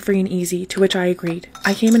make it pain-free and easy, to which I agreed.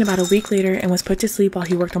 I came in about a week later and was put to sleep while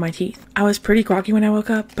he worked on my teeth. I was pretty groggy when I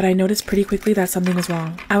woke up, but I noticed pretty quickly that something was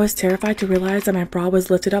wrong. I was terrified to realize that my bra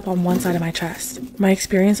was lifted up on one side of my chest. My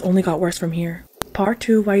experience only got worse from here. Part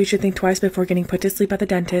 2, why you should think twice before getting put to sleep at the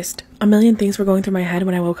dentist. A million things were going through my head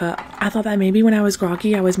when I woke up. I thought that maybe when I was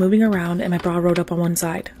groggy, I was moving around and my bra rode up on one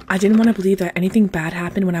side. I didn't want to believe that anything bad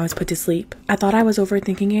happened when I was put to sleep. I thought I was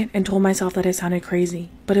overthinking it and told myself that it sounded crazy,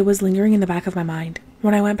 but it was lingering in the back of my mind.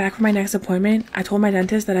 When I went back for my next appointment, I told my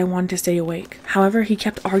dentist that I wanted to stay awake. However, he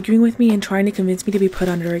kept arguing with me and trying to convince me to be put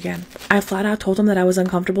under again. I flat out told him that I was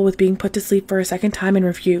uncomfortable with being put to sleep for a second time and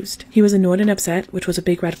refused. He was annoyed and upset, which was a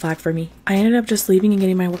big red flag for me. I ended up just leaving and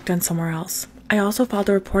getting my work done somewhere else. I also filed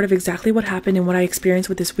a report of exactly what happened and what I experienced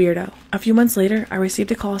with this weirdo. A few months later, I received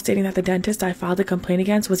a call stating that the dentist I filed a complaint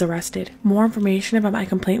against was arrested. More information about my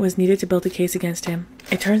complaint was needed to build a case against him.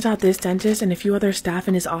 It turns out this dentist and a few other staff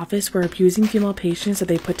in his office were abusing female patients that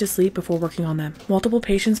they put to sleep before working on them. Multiple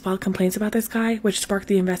patients filed complaints about this guy, which sparked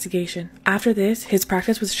the investigation. After this, his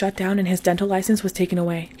practice was shut down and his dental license was taken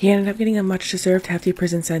away. He ended up getting a much-deserved hefty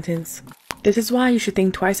prison sentence. This is why you should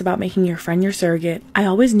think twice about making your friend your surrogate. I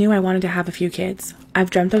always knew I wanted to have a few kids. I've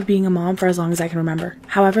dreamt of being a mom for as long as I can remember.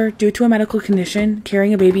 However, due to a medical condition,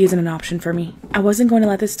 carrying a baby isn't an option for me. I wasn't going to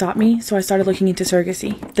let this stop me, so I started looking into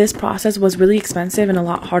surrogacy. This process was really expensive and a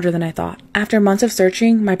lot harder than I thought. After months of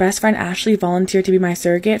searching, my best friend Ashley volunteered to be my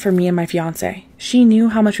surrogate for me and my fiance. She knew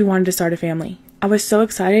how much we wanted to start a family. I was so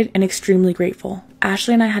excited and extremely grateful.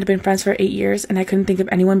 Ashley and I had been friends for 8 years and I couldn't think of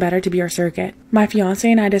anyone better to be our surrogate. My fiance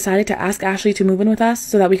and I decided to ask Ashley to move in with us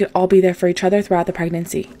so that we could all be there for each other throughout the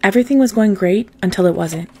pregnancy. Everything was going great until it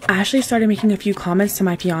wasn't. Ashley started making a few comments to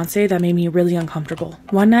my fiance that made me really uncomfortable.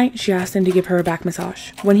 One night, she asked him to give her a back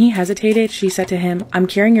massage. When he hesitated, she said to him, "I'm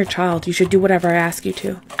carrying your child, you should do whatever I ask you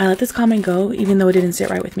to." I let this comment go even though it didn't sit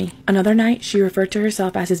right with me. Another night, she referred to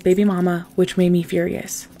herself as his baby mama, which made me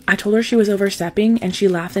furious. I told her she was overstepping and she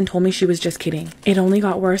laughed and told me she was just kidding. It only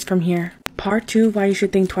got worse from here. Part 2, why you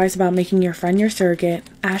should think twice about making your friend your surrogate.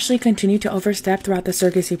 Ashley continued to overstep throughout the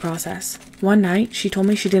surrogacy process. One night, she told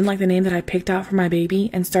me she didn't like the name that I picked out for my baby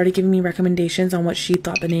and started giving me recommendations on what she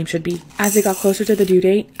thought the name should be. As it got closer to the due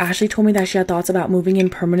date, Ashley told me that she had thoughts about moving in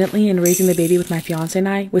permanently and raising the baby with my fiance and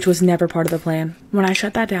I, which was never part of the plan. When I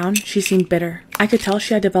shut that down, she seemed bitter. I could tell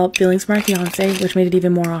she had developed feelings for my fiance, which made it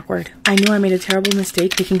even more awkward. I knew I made a terrible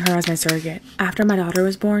mistake picking her as my surrogate. After my daughter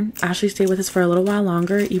was born, Ashley stayed with us for a little while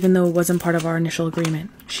longer, even though it wasn't part of our initial agreement.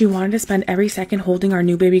 She wanted to spend every second holding our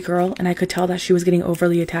new baby girl, and I could tell that she was getting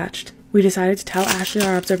overly attached. We decided to tell Ashley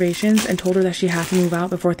our observations and told her that she had to move out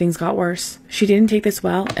before things got worse. She didn't take this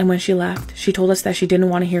well, and when she left, she told us that she didn't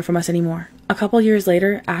want to hear from us anymore. A couple years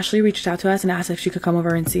later, Ashley reached out to us and asked if she could come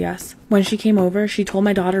over and see us. When she came over, she told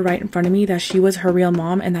my daughter right in front of me that she was her real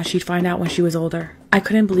mom and that she'd find out when she was older. I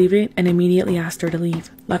couldn't believe it and immediately asked her to leave.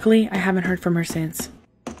 Luckily, I haven't heard from her since.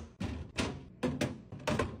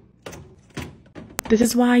 This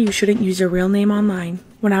is why you shouldn't use your real name online.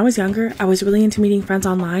 When I was younger, I was really into meeting friends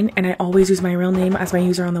online and I always used my real name as my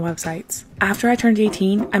user on the websites. After I turned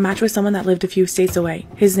 18, I matched with someone that lived a few states away.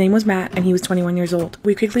 His name was Matt, and he was 21 years old.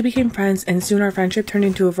 We quickly became friends, and soon our friendship turned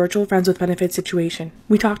into a virtual friends with benefits situation.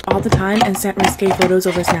 We talked all the time and sent risque photos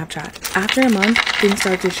over Snapchat. After a month, things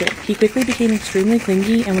started to shift. He quickly became extremely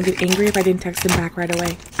clingy and would get angry if I didn't text him back right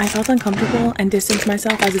away. I felt uncomfortable and distanced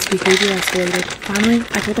myself as his behavior escalated. Finally,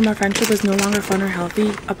 I told him our friendship was no longer fun or healthy,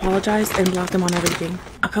 apologized, and blocked him on everything.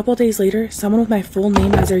 A couple days later, someone with my full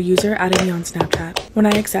name as their user added me on Snapchat. When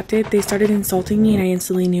I accepted, they started insulting me and I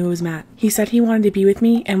instantly knew it was Matt. He said he wanted to be with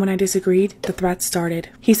me, and when I disagreed, the threats started.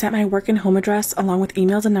 He sent my work and home address along with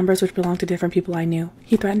emails and numbers which belonged to different people I knew.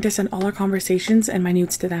 He threatened to send all our conversations and my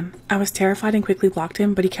nudes to them. I was terrified and quickly blocked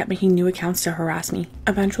him, but he kept making new accounts to harass me.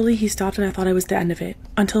 Eventually, he stopped and I thought it was the end of it.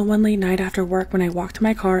 Until one late night after work when I walked to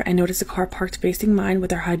my car and noticed a car parked facing mine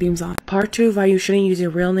with their high beams on. Part 2 of why you shouldn't use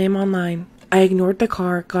your real name online. I ignored the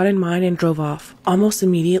car, got in mine, and drove off. Almost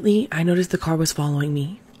immediately, I noticed the car was following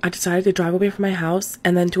me. I decided to drive away from my house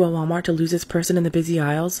and then to a Walmart to lose this person in the busy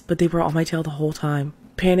aisles, but they were on my tail the whole time.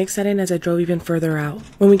 Panic set in as I drove even further out.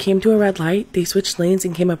 When we came to a red light, they switched lanes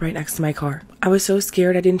and came up right next to my car. I was so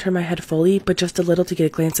scared I didn't turn my head fully, but just a little to get a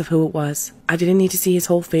glance of who it was. I didn't need to see his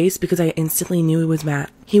whole face because I instantly knew it was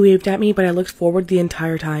Matt. He waved at me, but I looked forward the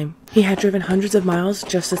entire time. He had driven hundreds of miles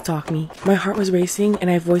just to stalk me. My heart was racing and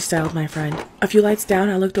I voice dialed my friend. A few lights down,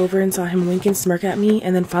 I looked over and saw him wink and smirk at me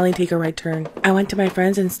and then finally take a right turn. I went to my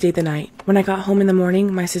friend's and stayed the night. When I got home in the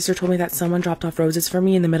morning, my sister told me that someone dropped off roses for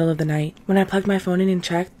me in the middle of the night. When I plugged my phone in and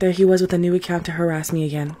checked, there he was with a new account to harass me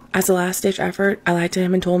again. As a last-ditch effort, I lied to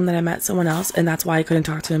him and told him that I met someone else and that's why I couldn't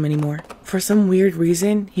talk to him anymore. For some weird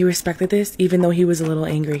reason, he respected this even though he was a little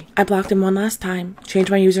angry. I blocked him one last time,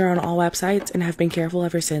 changed my user on all websites, and have been careful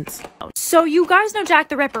ever since. So you guys know Jack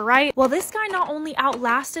the Ripper, right? Well, this guy not only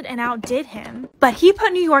outlasted and outdid him, but he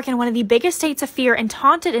put New York in one of the biggest states of fear and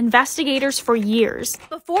taunted investigators for years.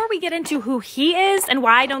 Before we get into who he is and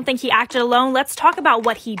why I don't think he acted alone, let's talk about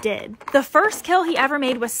what he did. The first kill he ever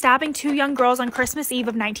made was stabbing 2 young girls on Christmas Eve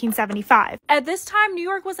of 1975. At this time, New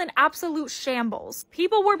York was in absolute shambles.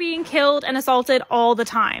 People were being killed and assaulted all the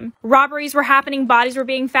time. Robberies were happening, bodies were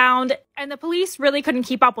being found, and the police really couldn't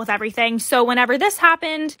keep up with everything, so whenever this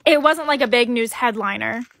happened, it wasn't like a big news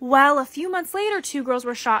headliner. Well, a few months later, 2 girls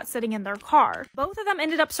were shot sitting in their car. Both of them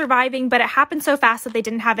ended up surviving, but it happened so fast that they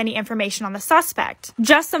didn't have any information on the suspect.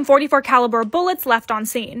 Just some .44 caliber bullets left on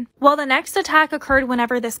scene. Well, the next attack occurred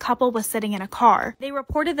whenever this couple was sitting in a car. They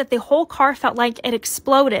reported that the whole car felt like it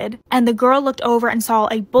exploded, and the girl looked over and saw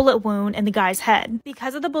a bullet wound in the guy's head.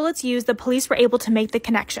 Because of the bullets used, the police were able to make the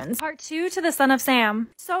connections. Part 2 to the son of Sam.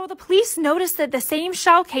 So the police noticed that the same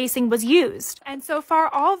shell casing was used, and so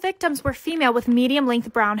far all victims were female with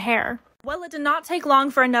medium-length brown hair. Well, it did not take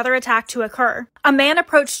long for another attack to occur. A man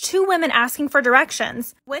approached 2 women asking for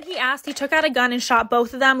directions. When he asked, he took out a gun and shot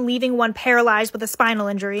both of them, leaving one paralyzed with a spinal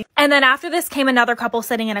injury. And then after this came another couple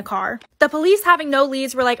sitting in a car. The police, having no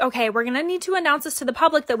leads, were like, okay, we're gonna need to announce this to the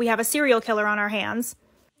public that we have a serial killer on our hands.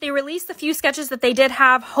 They released the few sketches that they did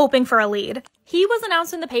have, hoping for a lead. He was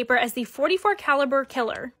announced in the paper as the .44 caliber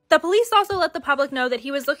killer. The police also let the public know that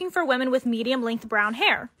he was looking for women with medium-length brown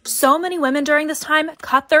hair. So many women during this time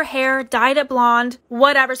cut their hair, dyed it blonde,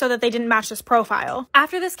 whatever, so that they didn't match this profile.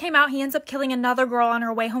 After this came out, he ends up killing another girl on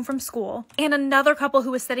her way home from school, and another couple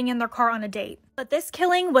who was sitting in their car on a date. But this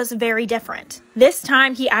killing was very different. This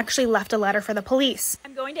time, he actually left a letter for the police.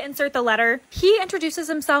 I'm going to insert the letter. He introduces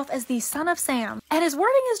himself as the son of Sam, and his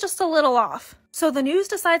wording is just a little off. So the news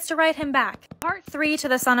decides to write him back. Part 3 to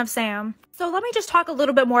the son of Sam. So let me just talk a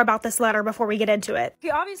little bit more about this letter before we get into it. He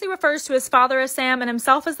obviously refers to his father as Sam and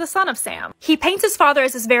himself as the son of Sam. He paints his father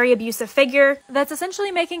as this very abusive figure that's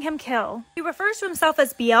essentially making him kill. He refers to himself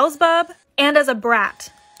as Beelzebub and as a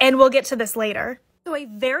brat, and we'll get to this later. So a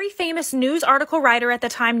very famous news article writer at the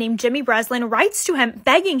time named Jimmy Breslin writes to him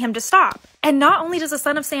begging him to stop. And not only does the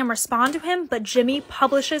son of Sam respond to him, but Jimmy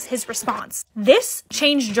publishes his response. This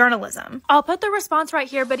changed journalism. I'll put the response right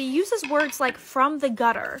here, but he uses words like "from the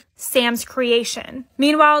gutter," Sam's creation.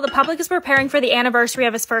 Meanwhile, the public is preparing for the anniversary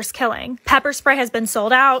of his first killing. Pepper spray has been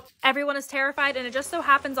sold out, everyone is terrified, and it just so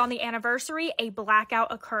happens on the anniversary, a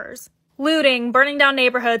blackout occurs. Looting, burning down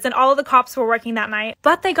neighborhoods, and all of the cops were working that night.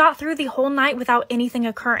 But they got through the whole night without anything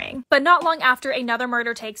occurring. But not long after, another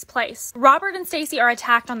murder takes place. Robert and Stacy are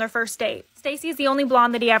attacked on their first date. Stacy is the only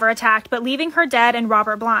blonde that he ever attacked, but leaving her dead and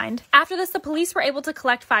Robert blind. After this, the police were able to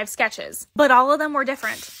collect 5 sketches, but all of them were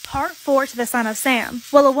different. Part 4 to the son of Sam.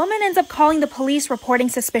 Well, a woman ends up calling the police reporting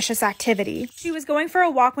suspicious activity. She was going for a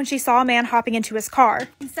walk when she saw a man hopping into his car.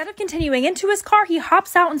 Instead of continuing into his car, he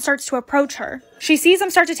hops out and starts to approach her. She sees him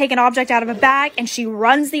start to take an object out of a bag and she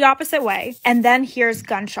runs the opposite way and then hears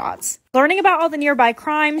gunshots. Learning about all the nearby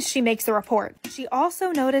crimes, she makes the report. She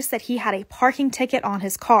also noticed that he had a parking ticket on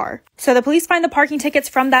his car. So the police find the parking tickets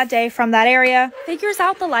from that day from that area, figures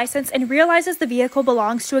out the license, and realizes the vehicle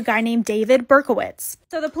belongs to a guy named David Berkowitz.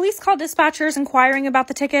 So the police call dispatchers inquiring about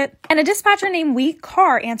the ticket, and a dispatcher named Wheat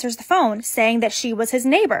Carr answers the phone, saying that she was his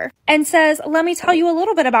neighbor, and says, "Let me tell you a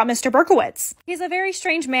little bit about Mr. Berkowitz. He's a very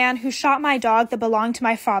strange man who shot my dog that belonged to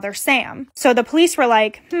my father, Sam." So the police were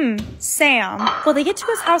like, Sam. Well, they get to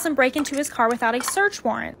his house and break into his car without a search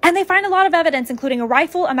warrant, and they find a lot of evidence, including a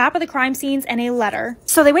rifle, a map of the crime scenes, and a letter.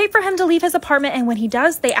 So they wait for him to leave his apartment, and when he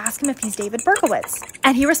does, they ask him if he's David Berkowitz.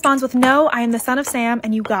 And he responds with, "No, I am the son of Sam,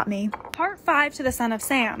 and you got me." Part 5 to the son of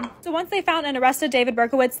Sam. So once they found and arrested David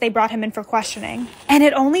Berkowitz, they brought him in for questioning. And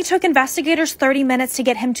it only took investigators 30 minutes to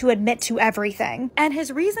get him to admit to everything. And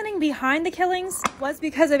his reasoning behind the killings was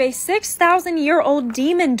because of a 6,000-year-old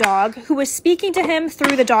demon dog who was speaking to him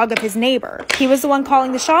through the dog of his neighbor. He was the one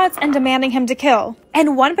calling the shots and demanding him to kill.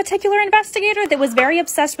 And one particular investigator that was very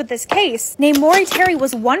obsessed with this case, named Maury Terry,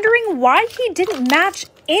 was wondering why he didn't match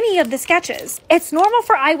any of the sketches. It's normal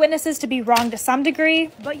for eyewitnesses to be wrong to some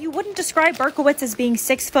degree, but you wouldn't describe Berkowitz as being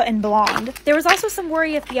 6 foot and blonde. There was also some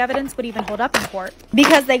worry if the evidence would even hold up in court,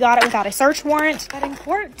 because they got it without a search warrant. But in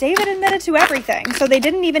court, David admitted to everything, so they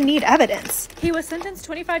didn't even need evidence. He was sentenced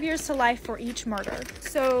 25 years to life for each murder.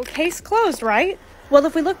 So case closed, right? Well,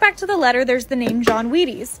 if we look back to the letter, there's the name John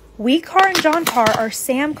Wheaties. Wheat Carr and John Carr are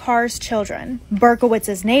Sam Carr's children,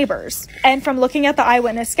 Berkowitz's neighbors. And from looking at the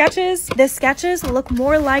eyewitness sketches, the sketches look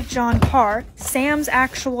more like John Carr, Sam's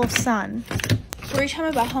actual son. Story time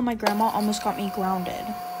about how my grandma almost got me grounded.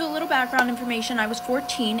 So a little background information, I was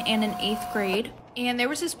 14 and in 8th grade. And there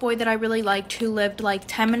was this boy that I really liked who lived like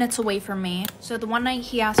 10 minutes away from me. So the one night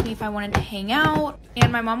he asked me if I wanted to hang out.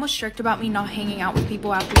 And my mom was strict about me not hanging out with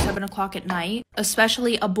people after 7 o'clock at night.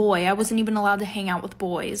 Especially a boy. I wasn't even allowed to hang out with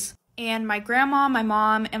boys. And my grandma, my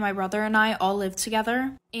mom, and my brother and I all lived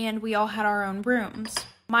together. And we all had our own rooms.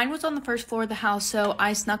 Mine was on the first floor of the house, so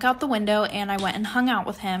I snuck out the window and I went and hung out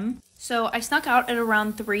with him. So I snuck out at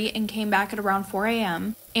around 3 and came back at around 4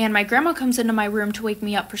 a.m. And my grandma comes into my room to wake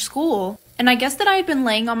me up for school. And I guess that I had been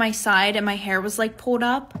laying on my side and my hair was like pulled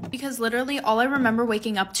up, because literally all I remember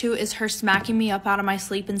waking up to is her smacking me up out of my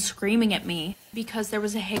sleep and screaming at me because there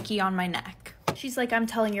was a hickey on my neck. She's like, "I'm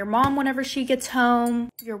telling your mom whenever she gets home,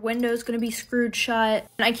 your window's gonna be screwed shut."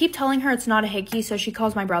 And I keep telling her it's not a hickey, so she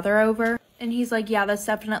calls my brother over. And he's like, "Yeah, that's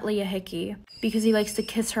definitely a hickey," because he likes to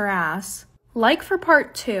kiss her ass. Like for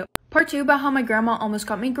part 2. Part 2 about how my grandma almost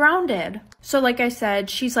got me grounded. So like I said,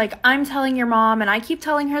 she's like, "I'm telling your mom," and I keep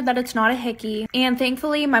telling her that it's not a hickey. And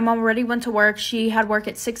thankfully, my mom already went to work. She had work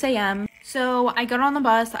at 6 a.m. So I got on the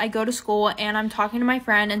bus, I go to school, and I'm talking to my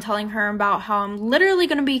friend and telling her about how I'm literally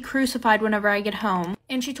gonna be crucified whenever I get home.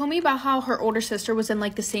 And she told me about how her older sister was in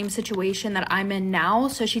like the same situation that I'm in now.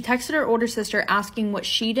 So she texted her older sister asking what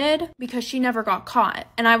she did because she never got caught.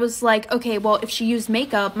 And I was like, okay, well, if she used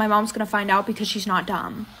makeup, my mom's gonna find out because she's not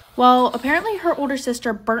dumb. Well, apparently her older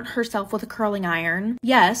sister burnt herself with a curling iron.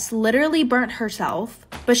 Yes, literally burnt herself,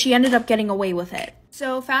 but she ended up getting away with it.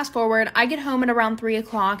 So fast forward, I get home at around 3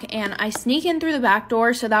 o'clock and I sneak in through the back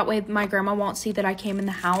door so that way my grandma won't see that I came in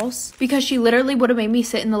the house, because she literally would have made me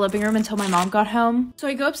sit in the living room until my mom got home. So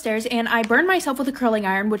I go upstairs and I burn myself with a curling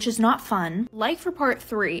iron, which is not fun. Like for part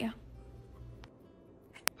 3.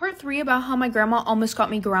 Part 3 about how my grandma almost got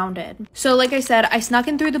me grounded. So like I said, I snuck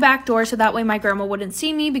in through the back door so that way my grandma wouldn't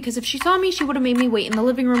see me, because if she saw me, she would have made me wait in the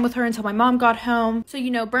living room with her until my mom got home. So, you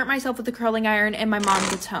know, burnt myself with the curling iron and my mom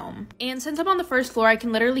gets home. And since I'm on the first floor, I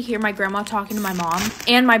can literally hear my grandma talking to my mom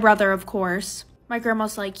and my brother, of course. My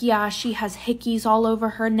grandma's like, "Yeah, she has hickeys all over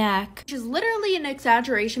her neck," which is literally an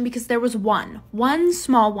exaggeration because there was one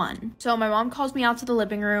small one. So my mom calls me out to the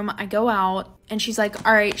living room. I go out and she's like,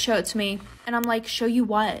 "All right, show it to me." And I'm like, "Show you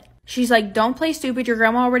what?" She's like, "Don't play stupid. Your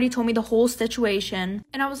grandma already told me the whole situation."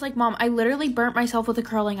 And I was like, "Mom, I literally burnt myself with a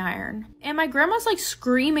curling iron." And my grandma's like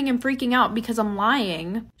screaming and freaking out because I'm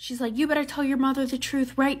lying. She's like, "You better tell your mother the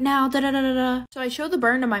truth right now, da da da da da." So I show the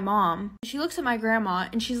burn to my mom. She looks at my grandma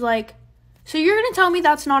and she's like, "So you're gonna tell me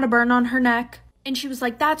that's not a burn on her neck?" And she was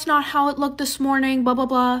like, "That's not how it looked this morning, blah, blah,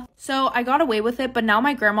 blah." So I got away with it, but now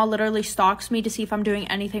my grandma literally stalks me to see if I'm doing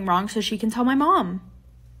anything wrong so she can tell my mom.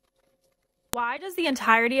 Why does the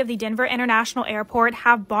entirety of the Denver International Airport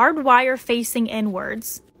have barbed wire facing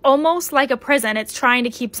inwards? Almost like a prison, it's trying to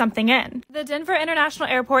keep something in. The Denver International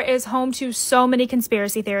Airport is home to so many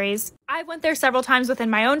conspiracy theories. I went there several times within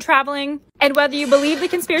my own traveling, and whether you believe the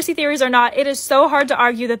conspiracy theories or not, it is so hard to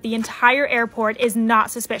argue that the entire airport is not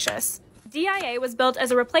suspicious. DIA was built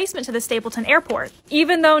as a replacement to the Stapleton Airport,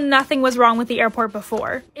 even though nothing was wrong with the airport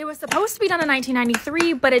before. It was supposed to be done in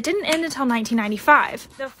 1993, but it didn't end until 1995,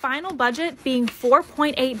 the final budget being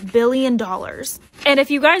 $4.8 billion. And if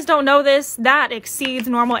you guys don't know this, that exceeds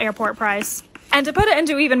normal airport price. And to put it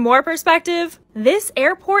into even more perspective, this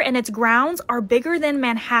airport and its grounds are bigger than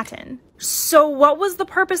Manhattan. So what was the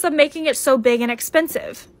purpose of making it so big and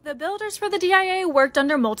expensive? The builders for the DIA worked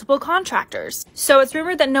under multiple contractors, so it's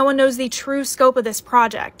rumored that no one knows the true scope of this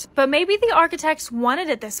project. But maybe the architects wanted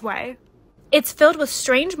it this way. It's filled with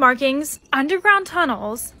strange markings, underground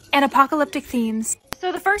tunnels, and apocalyptic themes.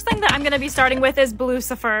 So the first thing that I'm going to be starting with is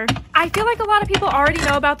Blucifer. I feel like a lot of people already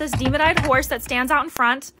know about this demon-eyed horse that stands out in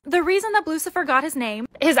front. The reason that Blucifer got his name,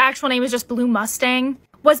 his actual name is just Blue Mustang,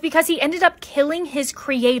 was because he ended up killing his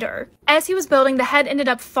creator. As he was building, the head ended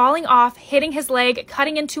up falling off, hitting his leg,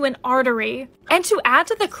 cutting into an artery. And to add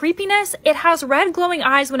to the creepiness, it has red glowing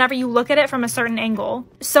eyes whenever you look at it from a certain angle.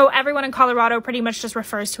 So everyone in Colorado pretty much just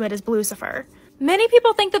refers to it as Blucifer. Many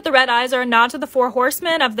people think that the red eyes are a nod to the 4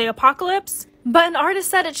 horsemen of the apocalypse, but an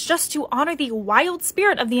artist said it's just to honor the wild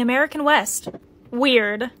spirit of the American West.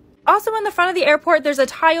 Weird. Also in the front of the airport, there's a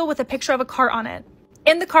tile with a picture of a cart on it.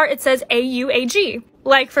 In the cart, it says AUAG,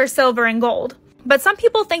 like for silver and gold. But some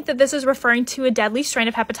people think that this is referring to a deadly strain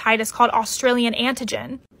of hepatitis called Australian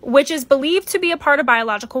antigen, which is believed to be a part of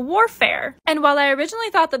biological warfare. And while I originally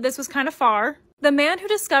thought that this was kind of far, the man who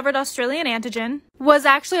discovered Australian antigen was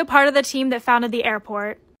actually a part of the team that founded the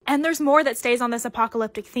airport. And there's more that stays on this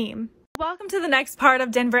apocalyptic theme. Welcome to the next part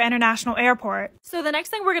of Denver International Airport. So the next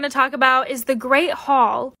thing we're going to talk about is the Great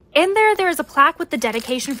Hall. In there is a plaque with the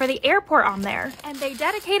dedication for the airport on there, and they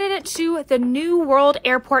dedicated it to the New World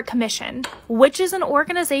Airport Commission, which is an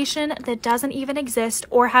organization that doesn't even exist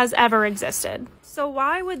or has ever existed. So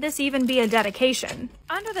why would this even be a dedication?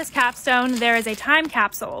 Under this capstone, there is a time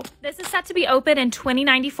capsule. This is set to be open in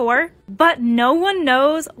 2094, but no one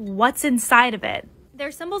knows what's inside of it.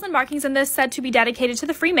 There's symbols and markings in this said to be dedicated to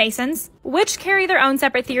the Freemasons, which carry their own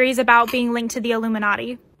separate theories about being linked to the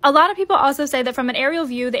Illuminati. A lot of people also say that from an aerial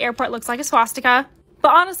view, the airport looks like a swastika, but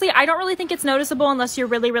honestly, I don't really think it's noticeable unless you're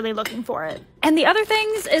really looking for it. And the other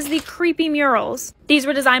things is the creepy murals. These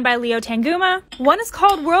were designed by Leo Tanguma. One is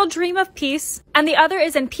called World Dream of Peace, and the other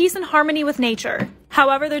is in peace and harmony with nature.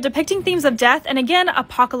 However, they're depicting themes of death and again,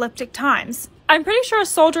 apocalyptic times. I'm pretty sure a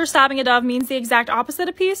soldier stabbing a dove means the exact opposite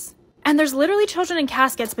of peace. And there's literally children in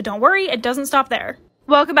caskets, but don't worry, it doesn't stop there.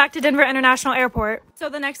 Welcome back to Denver International Airport. So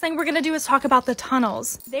the next thing we're going to do is talk about the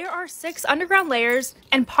tunnels. There are 6 underground layers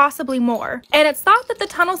and possibly more. And it's thought that the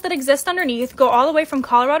tunnels that exist underneath go all the way from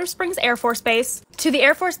Colorado Springs Air Force Base to the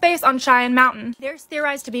Air Force Base on Cheyenne Mountain. There's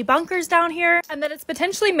theorized to be bunkers down here, and that it's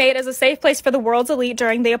potentially made as a safe place for the world's elite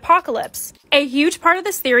during the apocalypse. A huge part of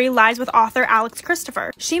this theory lies with author Alex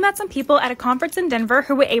Christopher. She met some people at a conference in Denver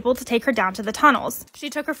who were able to take her down to the tunnels. She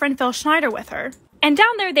took her friend Phil Schneider with her. And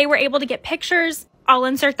down there, they were able to get pictures. I'll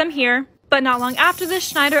insert them here. But not long after this,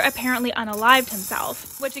 Schneider apparently unalived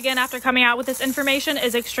himself, which again, after coming out with this information,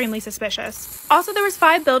 is extremely suspicious. Also, there was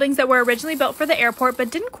 5 buildings that were originally built for the airport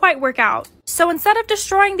but didn't quite work out. So instead of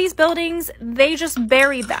destroying these buildings, they just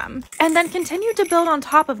buried them and then continued to build on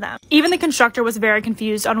top of them. Even the constructor was very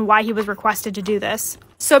confused on why he was requested to do this.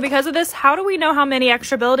 So because of this, how do we know how many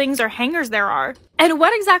extra buildings or hangars there are? And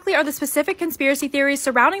what exactly are the specific conspiracy theories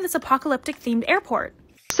surrounding this apocalyptic themed airport?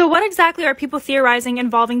 So what exactly are people theorizing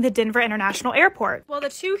involving the Denver International Airport? Well, the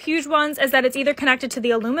 2 huge ones is that it's either connected to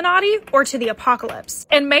the Illuminati or to the apocalypse,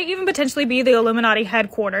 and may even potentially be the Illuminati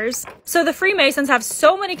headquarters. So the Freemasons have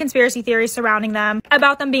so many conspiracy theories surrounding them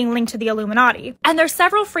about them being linked to the Illuminati. And there's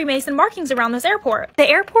several Freemason markings around this airport. The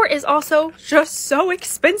airport is also just so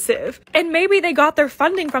expensive, and maybe they got their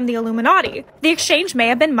funding from the Illuminati. The exchange may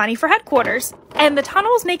have been money for headquarters. And the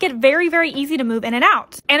tunnels make it very easy to move in and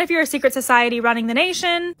out. And if you're a secret society running the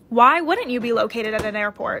nation, why wouldn't you be located at an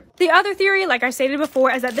airport? The other theory, like I stated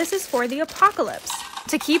before, is that this is for the apocalypse,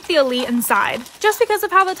 to keep the elite inside. Just because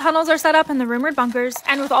of how the tunnels are set up in the rumored bunkers,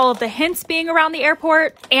 and with all of the hints being around the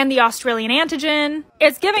airport, and the Australian antigen,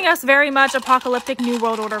 it's giving us very much apocalyptic New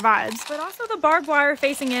World Order vibes. But also the barbed wire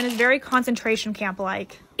facing in is very concentration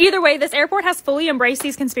camp-like. Either way, this airport has fully embraced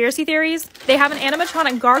these conspiracy theories. They have an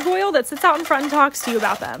animatronic gargoyle that sits out in front and talks to you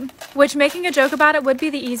about them, which making a joke about it would be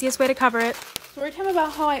the easiest way to cover it. Story time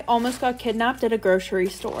about how I almost got kidnapped at a grocery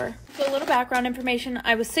store. So a little background information,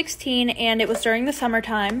 I was 16 and it was during the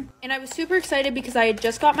summertime. And I was super excited because I had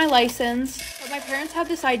just got my license. But my parents had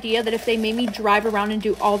this idea that if they made me drive around and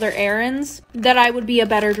do all their errands, that I would be a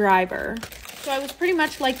better driver. So I was pretty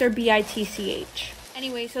much like their BITCH.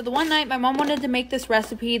 Anyway, so the one night my mom wanted to make this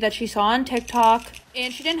recipe that she saw on TikTok,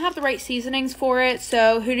 and she didn't have the right seasonings for it,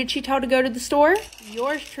 so who did she tell to go to the store?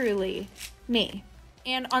 Yours truly, me.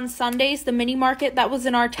 And on Sundays, the mini market that was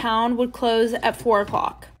in our town would close at 4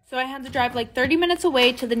 o'clock. So I had to drive like 30 minutes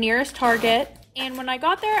away to the nearest Target, and when I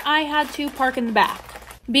got there, I had to park in the back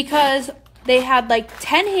because they had like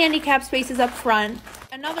 10 handicap spaces up front,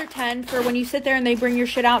 another 10 for when you sit there and they bring your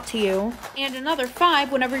shit out to you, and another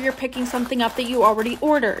 5 whenever you're picking something up that you already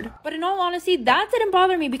ordered. But in all honesty, that didn't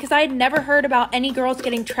bother me because I had never heard about any girls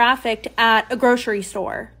getting trafficked at a grocery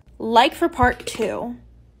store. Like for part 2.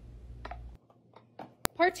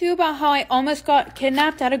 Part 2 about how I almost got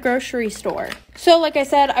kidnapped at a grocery store. So like I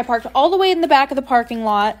said, I parked all the way in the back of the parking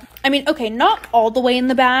lot. I mean, okay, not all the way in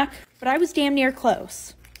the back, but I was damn near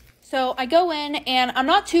close. So I go in, and I'm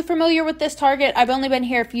not too familiar with this Target. I've only been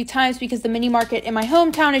here a few times because the mini market in my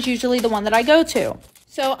hometown is usually the one that I go to.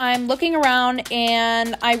 So I'm looking around,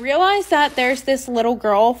 and I realize that there's this little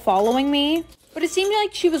girl following me. But it seemed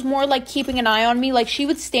like she was more like keeping an eye on me. Like she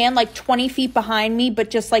would stand like 20 feet behind me, but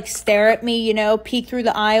just like stare at me, you know, peek through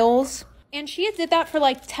the aisles. And she did that for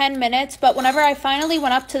like 10 minutes. But whenever I finally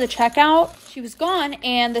went up to the checkout, she was gone,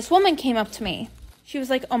 and this woman came up to me. She was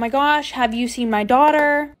like, "Oh my gosh, have you seen my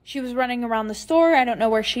daughter? She was running around the store. I don't know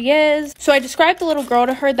where she is." So I described the little girl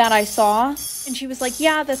to her that I saw. And she was like,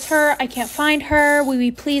 "Yeah, that's her. I can't find her. Will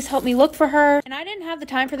you please help me look for her?" And I didn't have the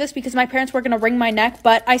time for this because my parents were going to wring my neck.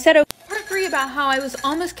 But I said, okay. Part 3 about how I was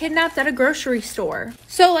almost kidnapped at a grocery store.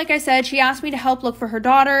 So like I said, she asked me to help look for her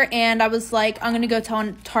daughter. And I was like, "I'm going to go tell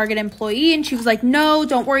a Target employee." And she was like, "No,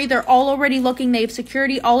 don't worry. They're all already looking. They have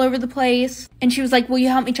security all over the place." And she was like, "Will you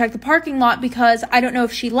help me check the parking lot because I don't know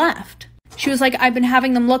if she left." She was like, "I've been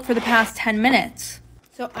having them look for the past 10 minutes.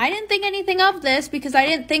 So I didn't think anything of this because I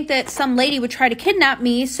didn't think that some lady would try to kidnap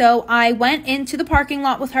me. So I went into the parking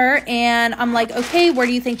lot with her, and I'm like, "Okay, where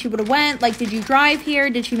do you think she would have went? Like, did you drive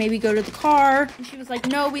here? Did she maybe go to the car?" And she was like,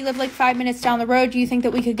 "No, we live like 5 minutes down the road. Do you think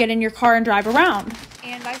that we could get in your car and drive around?"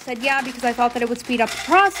 And I said, "Yeah," because I thought that it would speed up the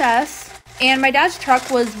process. And my dad's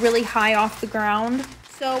truck was really high off the ground.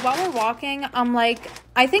 So while we're walking, I'm like,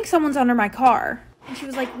 "I think someone's under my car." And she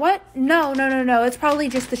was like, "What? No, it's probably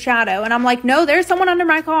just the shadow." And I'm like, "No, there's someone under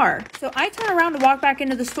my car." So I turn around to walk back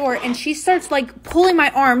into the store, and she starts like pulling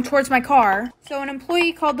my arm towards my car. So an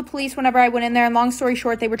employee called the police whenever I went in there, and long story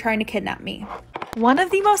short, they were trying to kidnap me. One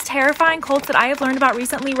of the most terrifying cults that I have learned about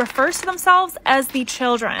recently refers to themselves as the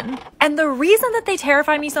Children. And the reason that they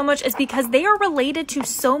terrify me so much is because they are related to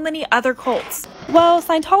so many other cults. Well,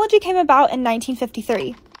 Scientology came about in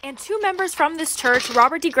 1953. And 2 members from this church,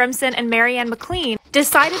 Robert D. Grimson and Marianne McLean,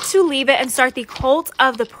 decided to leave it and start the cult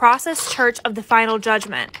of the Process Church of the Final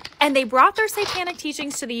Judgment. And they brought their satanic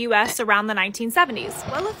teachings to the US around the 1970s.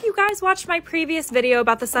 Well, if you guys watched my previous video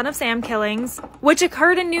about the Son of Sam killings, which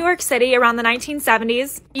occurred in New York City around the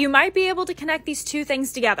 1970s, you might be able to connect these 2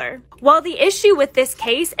 things together. Well, the issue with this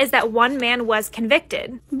case is that one man was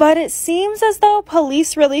convicted. But it seems as though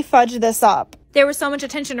police really fudged this up. There was so much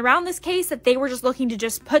attention around this case that they were just looking to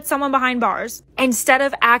just put someone behind bars instead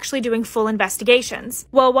of actually doing full investigations.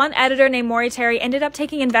 Well, one editor named Maury Terry ended up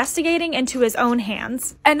taking investigating into his own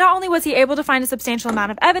hands. And not only was he able to find a substantial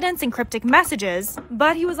amount of evidence and cryptic messages,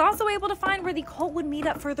 but he was also able to find where the cult would meet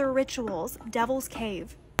up for their rituals, Devil's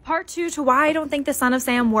Cave. Part 2 to why I don't think the Son of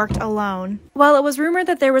Sam worked alone. Well, it was rumored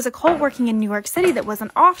that there was a cult working in New York City that was an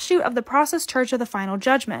offshoot of the Process Church of the Final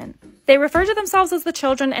Judgment. They referred to themselves as the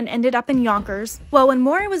Children and ended up in Yonkers. Well, when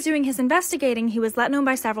Maury was doing his investigating, he was let know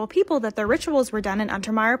by several people that their rituals were done in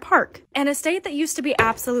Untermeyer Park, an estate that used to be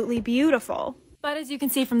absolutely beautiful. But as you can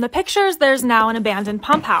see from the pictures, there's now an abandoned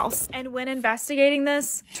pump house. And when investigating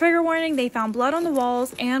this, trigger warning, they found blood on the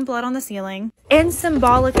walls and blood on the ceiling and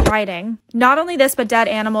symbolic writing. Not only this, but dead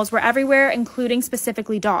animals were everywhere, including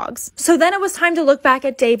specifically dogs. So then it was time to look back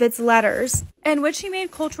at David's letters, in which he made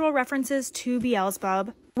cultural references to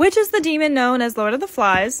Beelzebub, which is the demon known as Lord of the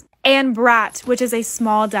Flies, and Brat, which is a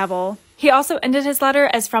small devil. He also ended his letter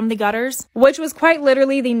as From the Gutters, which was quite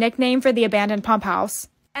literally the nickname for the abandoned pump house.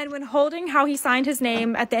 And when holding how he signed his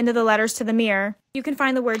name at the end of the letters to the mirror, you can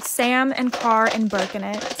find the words Sam and Carr and Burke in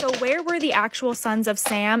it. So where were the actual sons of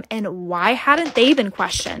Sam, and why hadn't they been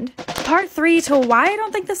questioned? Part 3 to why I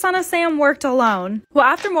don't think the Son of Sam worked alone. Well,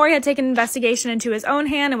 after Maury had taken an investigation into his own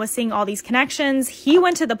hand and was seeing all these connections, he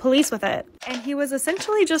went to the police with it. And he was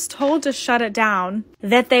essentially just told to shut it down.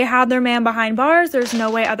 That they had their man behind bars, there's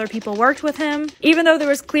no way other people worked with him. Even though there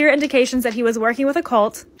was clear indications that he was working with a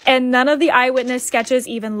cult, and none of the eyewitness sketches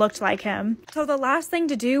even looked like him. So the last thing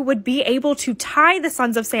to do would be able to tie the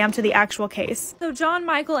sons of Sam to the actual case. So John,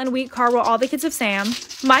 Michael, and Wheat Car were all the kids of Sam,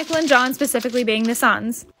 Michael and John specifically being the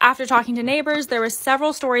sons. After talking to neighbors, there were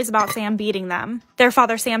several stories about Sam beating them. Their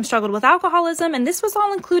father Sam struggled with alcoholism, and this was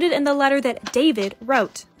all included in the letter that David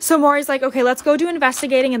wrote. So Maury's like, okay, let's go do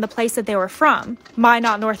investigating in the place that they were from,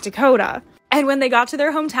 Minot, North Dakota. And when they got to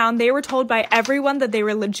their hometown, they were told by everyone that they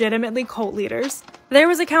were legitimately cult leaders. There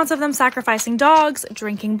was accounts of them sacrificing dogs,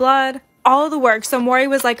 drinking blood, all of the work. So Maury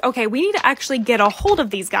was like, okay, we need to actually get a hold of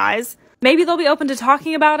these guys. Maybe they'll be open to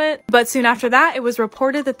talking about it. But soon after that, it was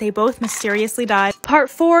reported that they both mysteriously died. Part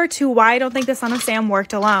 4 to why I don't think the son of Sam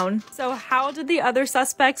worked alone. So how did the other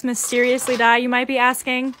suspects mysteriously die, you might be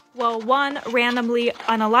asking? Well, one randomly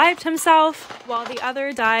unalived himself, while the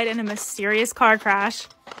other died in a mysterious car crash,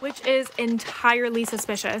 which is entirely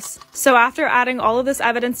suspicious. So after adding all of this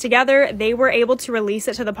evidence together, they were able to release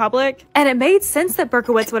it to the public, and it made sense that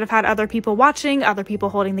Berkowitz would have had other people watching, other people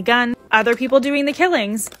holding the gun, other people doing the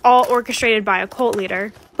killings, all orchestrated by a cult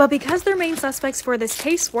leader. But because their main suspects for this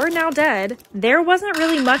case were now dead, there wasn't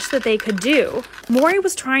really much that they could do. Maury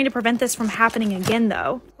was trying to prevent this from happening again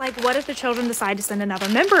though. Like, what if the children decide to send another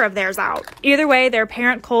member of theirs out? Either way, their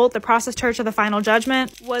parent cult, the Process Church of the Final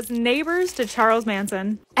Judgment, was neighbors to Charles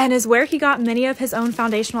Manson, and is where he got many of his own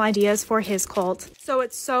foundational ideas for his cult. So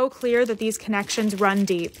it's so clear that these connections run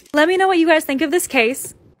deep. Let me know what you guys think of this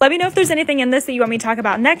case. Let me know if there's anything in this that you want me to talk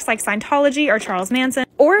about next, like Scientology or Charles Manson,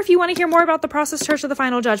 or if you want to hear more about the Process Church of the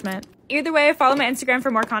Final Judgment. Either way, follow my Instagram for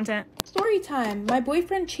more content. Story time. My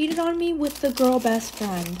boyfriend cheated on me with the girl best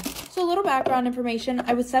friend. So a little background information.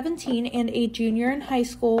 I was 17 and a junior in high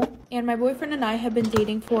school, and my boyfriend and I have been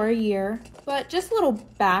dating for a year. But just a little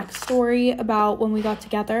backstory about when we got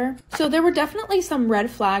together. So there were definitely some red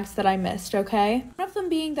flags that I missed, okay? One of them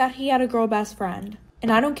being that he had a girl best friend.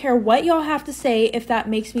 And I don't care what y'all have to say if that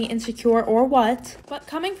makes me insecure or what, but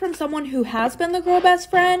coming from someone who has been the girl best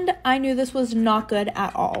friend, I knew this was not good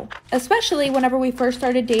at all. Especially whenever we first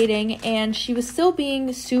started dating and she was still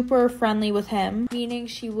being super friendly with him, meaning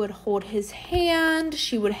she would hold his hand,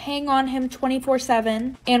 she would hang on him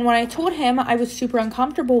 24/7. And when I told him I was super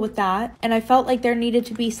uncomfortable with that and I felt like there needed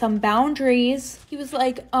to be some boundaries, he was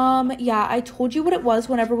like, yeah, I told you what it was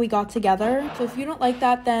whenever we got together. So if you don't like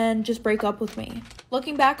that, then just break up with me.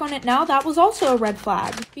 Looking back on it now, that was also a red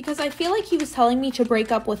flag because I feel like he was telling me to break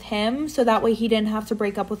up with him so that way he didn't have to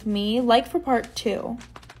break up with me, like for part 2.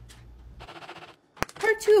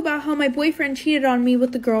 Part 2 about how my boyfriend cheated on me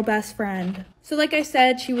with the girl best friend. So like I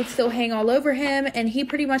said, she would still hang all over him and he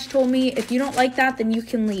pretty much told me, if you don't like that, then you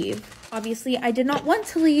can leave. Obviously, I did not want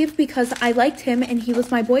to leave because I liked him and he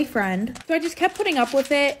was my boyfriend. So I just kept putting up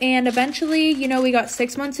with it, and eventually, you know, we got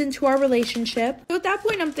 6 months into our relationship. So at that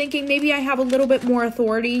point, I'm thinking maybe I have a little bit more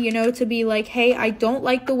authority, you know, to be like, hey, I don't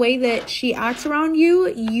like the way that she acts around you.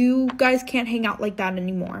 You guys can't hang out like that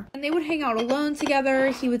anymore. And they would hang out alone together.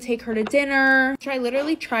 He would take her to dinner. I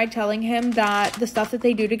literally tried telling him that the stuff that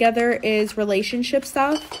they do together is relationship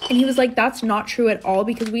stuff. And he was like, that's not true at all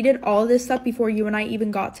because we did all this stuff before you and I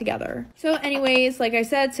even got together. So anyways, like I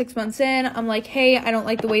said, 6 months in, I'm like, hey, I don't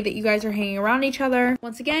like the way that you guys are hanging around each other.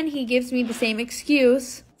 Once again, he gives me the same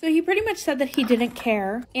excuse. So he pretty much said that he didn't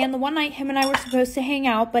care. And the one night him and I were supposed to hang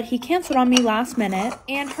out, but he canceled on me last minute.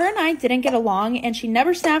 And her and I didn't get along, and she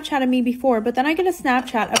never Snapchatted me before, but then I get a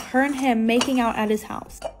Snapchat of her and him making out at his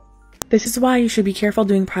house. This is why you should be careful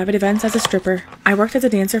doing private events as a stripper. I worked as a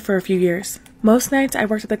dancer for a few years. Most nights I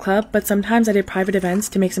worked at the club, but sometimes I did private events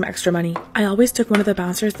to make some extra money. I always took one of the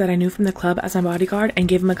bouncers that I knew from the club as my bodyguard and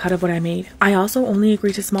gave him a cut of what I made. I also only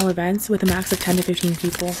agreed to small events with a max of 10 to 15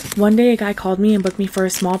 people. One day a guy called me and booked me for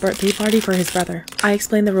a small birthday party for his brother. I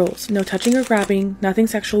explained the rules. No touching or grabbing, nothing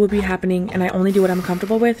sexual would be happening, and I only do what I'm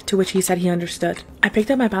comfortable with, to which he said he understood. I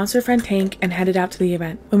picked up my bouncer friend Tank and headed out to the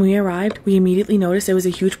event. When we arrived, we immediately noticed it was a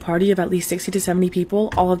huge party of at least 60 to 70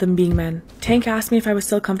 people, all of them being men. Tank asked me if I was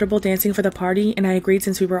still comfortable dancing for the party, and I agreed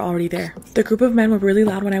since we were already there. The group of men were really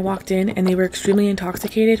loud when I walked in, and they were extremely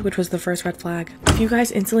intoxicated, which was the first red flag. A few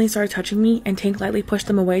guys instantly started touching me, and Tank lightly pushed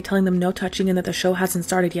them away, telling them no touching and that the show hasn't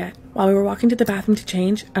started yet. While we were walking to the bathroom to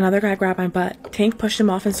change, another guy grabbed my butt. Tank pushed him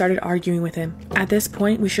off and started arguing with him. At this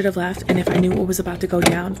point, we should have left, and if I knew what was about to go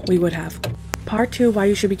down, we would have. Part 2, why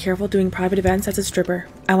you should be careful doing private events as a stripper.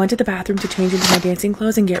 I went to the bathroom to change into my dancing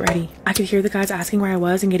clothes and get ready. I could hear the guys asking where I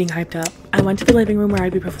was and getting hyped up. I went to the living room where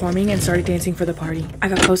I'd be performing and started dancing for the party. I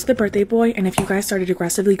got close to the birthday boy and a few guys started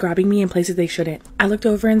aggressively grabbing me in places they shouldn't. I looked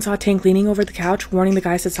over and saw Tank leaning over the couch, warning the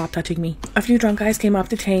guys to stop touching me. A few drunk guys came up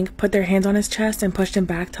to Tank, put their hands on his chest and pushed him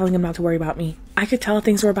back, telling him not to worry about me. I could tell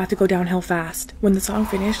things were about to go downhill fast. When the song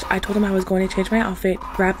finished, I told him I was going to change my outfit,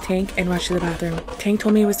 grab Tank, and rush to the bathroom. Tank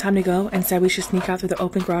told me it was time to go and said we should sneak out through the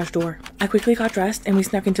open garage door. I quickly got dressed and we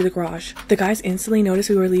snuck into the garage. The guys instantly noticed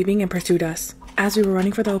we were leaving and pursued us. As we were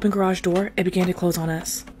running for the open garage door, it began to close on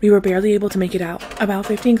us. We were barely able to make it out. About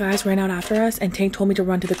 15 guys ran out after us and Tank told me to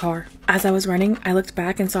run to the car. As I was running, I looked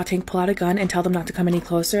back and saw Tank pull out a gun and tell them not to come any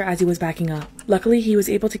closer as he was backing up. Luckily, he was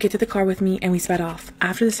able to get to the car with me and we sped off.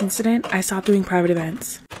 After this incident, I stopped doing private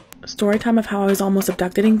events. Story time of how I was almost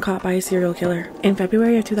abducted and caught by a serial killer. In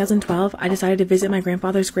February of 2012, I decided to visit my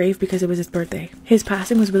grandfather's grave because it was his birthday. His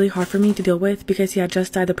passing was really hard for me to deal with because he had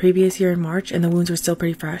just died the previous year in March and the wounds were still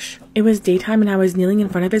pretty fresh. It was daytime and I was kneeling in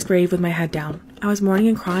front of his grave with my head down. I was mourning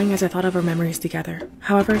and crying as I thought of our memories together.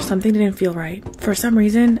 However, something didn't feel right. For some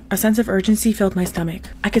reason, a sense of urgency filled my stomach.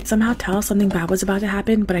 I could somehow tell something bad was about to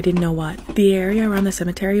happen, but I didn't know what. The area around the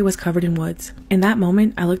cemetery was covered in woods. In that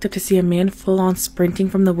moment, I looked up to see a man full-on sprinting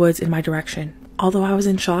from the woods in my direction. Although I was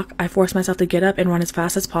in shock, I forced myself to get up and run as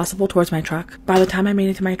fast as possible towards my truck. By the time I made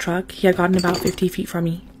it to my truck, he had gotten about 50 feet from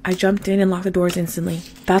me. I jumped in and locked the doors instantly.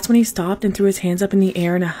 That's when he stopped and threw his hands up in the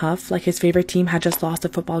air in a huff like his favorite team had just lost a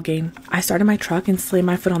football game. I started my truck and slammed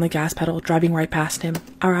my foot on the gas pedal, driving right past him.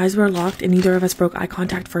 Our eyes were locked and neither of us broke eye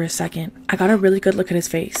contact for a second. I got a really good look at his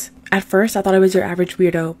face. At first, I thought I was your average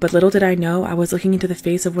weirdo, but little did I know I was looking into the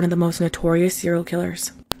face of one of the most notorious serial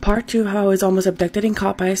killers. Part 2 of how I was almost abducted and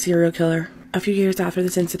caught by a serial killer. A few years after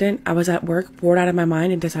this incident, I was at work, bored out of my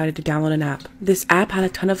mind, and decided to download an app. This app had a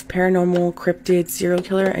ton of paranormal, cryptid, serial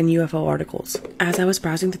killer, and UFO articles. As I was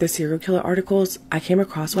browsing through the serial killer articles, I came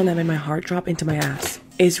across one that made my heart drop into my ass.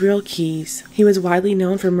 Israel Keyes. He was widely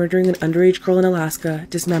known for murdering an underage girl in Alaska,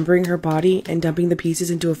 dismembering her body, and dumping the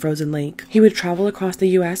pieces into a frozen lake. He would travel across the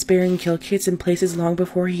US burying kill kits in places long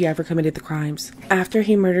before he ever committed the crimes. After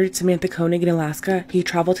he murdered Samantha Koenig in Alaska, he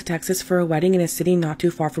traveled to Texas for a wedding in a city not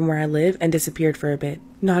too far from where I live and disappeared for a bit.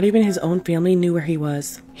 Not even his own family knew where he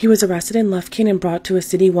was. He was arrested in Lufkin and brought to a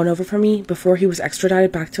city 1 over from me before he was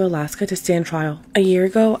extradited back to Alaska to stand trial. A year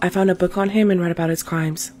ago, I found a book on him and read about his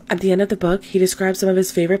crimes. At the end of the book, he described some of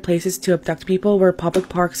his favorite places to abduct people were public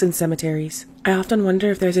parks and cemeteries. I often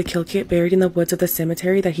wonder if there's a kill kit buried in the woods of the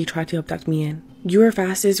cemetery that he tried to abduct me in. You were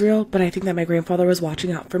fast, Israel, but I think that my grandfather was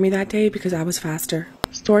watching out for me that day because I was faster.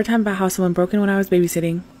 Storytime about how someone broke in when I was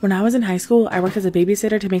babysitting. When I was in high school, I worked as a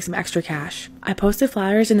babysitter to make some extra cash. I posted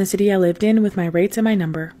flyers in the city I lived in with my rates and my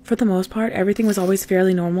number. For the most part, everything was always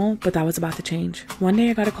fairly normal, but that was about to change. One day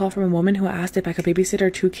I got a call from a woman who asked if I could babysit her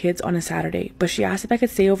 2 kids on a Saturday, but she asked if I could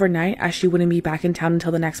stay overnight as she wouldn't be back in town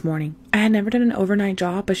until the next morning. I had never done an overnight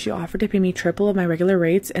job, but she offered to pay me triple of my regular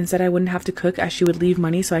rates and said I wouldn't have to cook as she would leave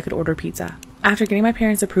money so I could order pizza. After getting my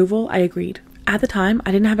parents' approval, I agreed. At the time,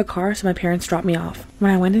 I didn't have a car, so my parents dropped me off.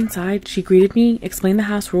 When I went inside, she greeted me, explained the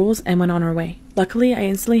house rules, and went on her way. Luckily, I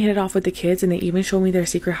instantly hit it off with the kids and they even showed me their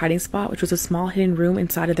secret hiding spot, which was a small hidden room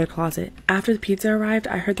inside of their closet. After the pizza arrived,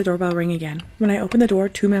 I heard the doorbell ring again. When I opened the door,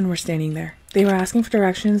 2 men were standing there. They were asking for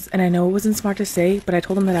directions, and I know it wasn't smart to say, but I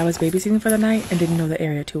told them that I was babysitting for the night and didn't know the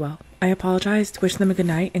area too well. I apologized, wished them a good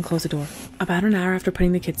night, and closed the door. About an hour after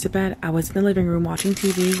putting the kids to bed, I was in the living room watching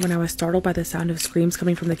TV when I was startled by the sound of screams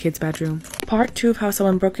coming from the kids' bedroom. Part 2 of how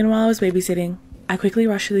someone broke in while I was babysitting. I quickly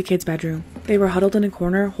rushed to the kids' bedroom. They were huddled in a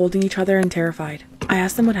corner, holding each other and terrified. I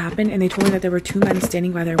asked them what happened, and they told me that there were 2 men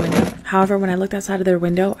standing by their window. However, when I looked outside of their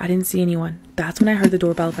window, I didn't see anyone. That's when I heard the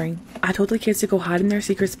doorbell ring. I told the kids to go hide in their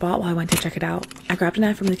secret spot while I went to check it out. I grabbed a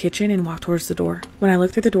knife from the kitchen and walked towards the door. When I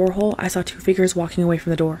looked through the door hole, I saw 2 figures walking away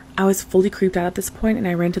from the door. I was fully creeped out at this point, and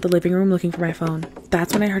I ran to the living room looking for my phone.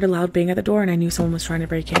 That's when I heard a loud bang at the door, and I knew someone was trying to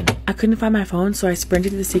break in. I couldn't find my phone, so I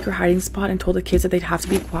sprinted to the secret hiding spot and told the kids that they'd have to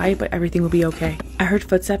be quiet, but everything would be okay. I heard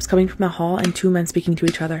footsteps coming from the hall and 2 men speaking to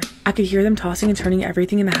each other. I could hear them tossing and turning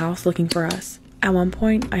everything in the house looking for us. At one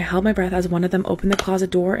point, I held my breath as one of them opened the closet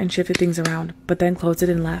door and shifted things around, but then closed it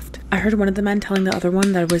and left. I heard one of the men telling the other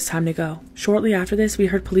one that it was time to go. Shortly after this, we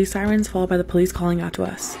heard police sirens followed by the police calling out to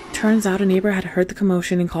us. Turns out a neighbor had heard the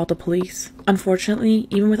commotion and called the police. Unfortunately,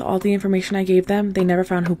 even with all the information I gave them, they never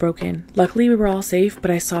found who broke in. Luckily, we were all safe, but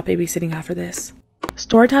I stopped babysitting after this.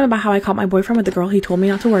 Storytime about how I caught my boyfriend with the girl he told me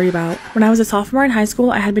not to worry about. When I was a sophomore in high school,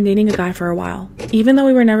 I had been dating a guy for a while. Even though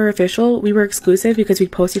we were never official, we were exclusive because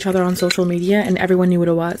we'd post each other on social media and everyone knew what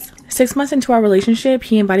it was. 6 months into our relationship,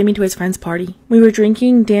 he invited me to his friend's party. We were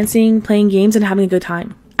drinking, dancing, playing games, and having a good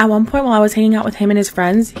time. At one point while I was hanging out with him and his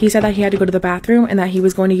friends, he said that he had to go to the bathroom and that he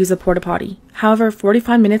was going to use the porta potty. However,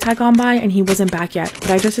 45 minutes had gone by and he wasn't back yet, but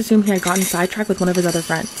I just assumed he had gotten sidetracked with one of his other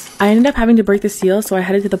friends. I ended up having to break the seal, so I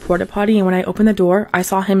headed to the porta potty, and when I opened the door, I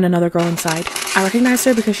saw him and another girl inside. I recognized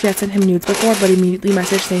her because she had sent him nudes before, but immediately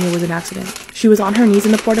messaged saying it was an accident. She was on her knees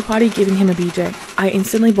in the porta potty giving him a BJ. I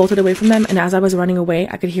instantly bolted away from them, and as I was running away,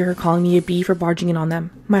 I could hear her calling me a B for barging in on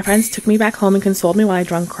them. My friends took me back home and consoled me while I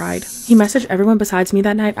drunk cried. He messaged everyone besides me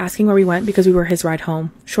that night asking where we went because we were his ride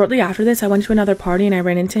home. Shortly after this, I went to another party and I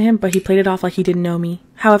ran into him, but he played it off like he didn't know me.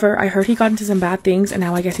 However, I heard he got into some bad things and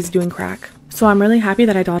now I guess he's doing crack. So I'm really happy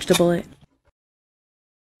that I dodged a bullet.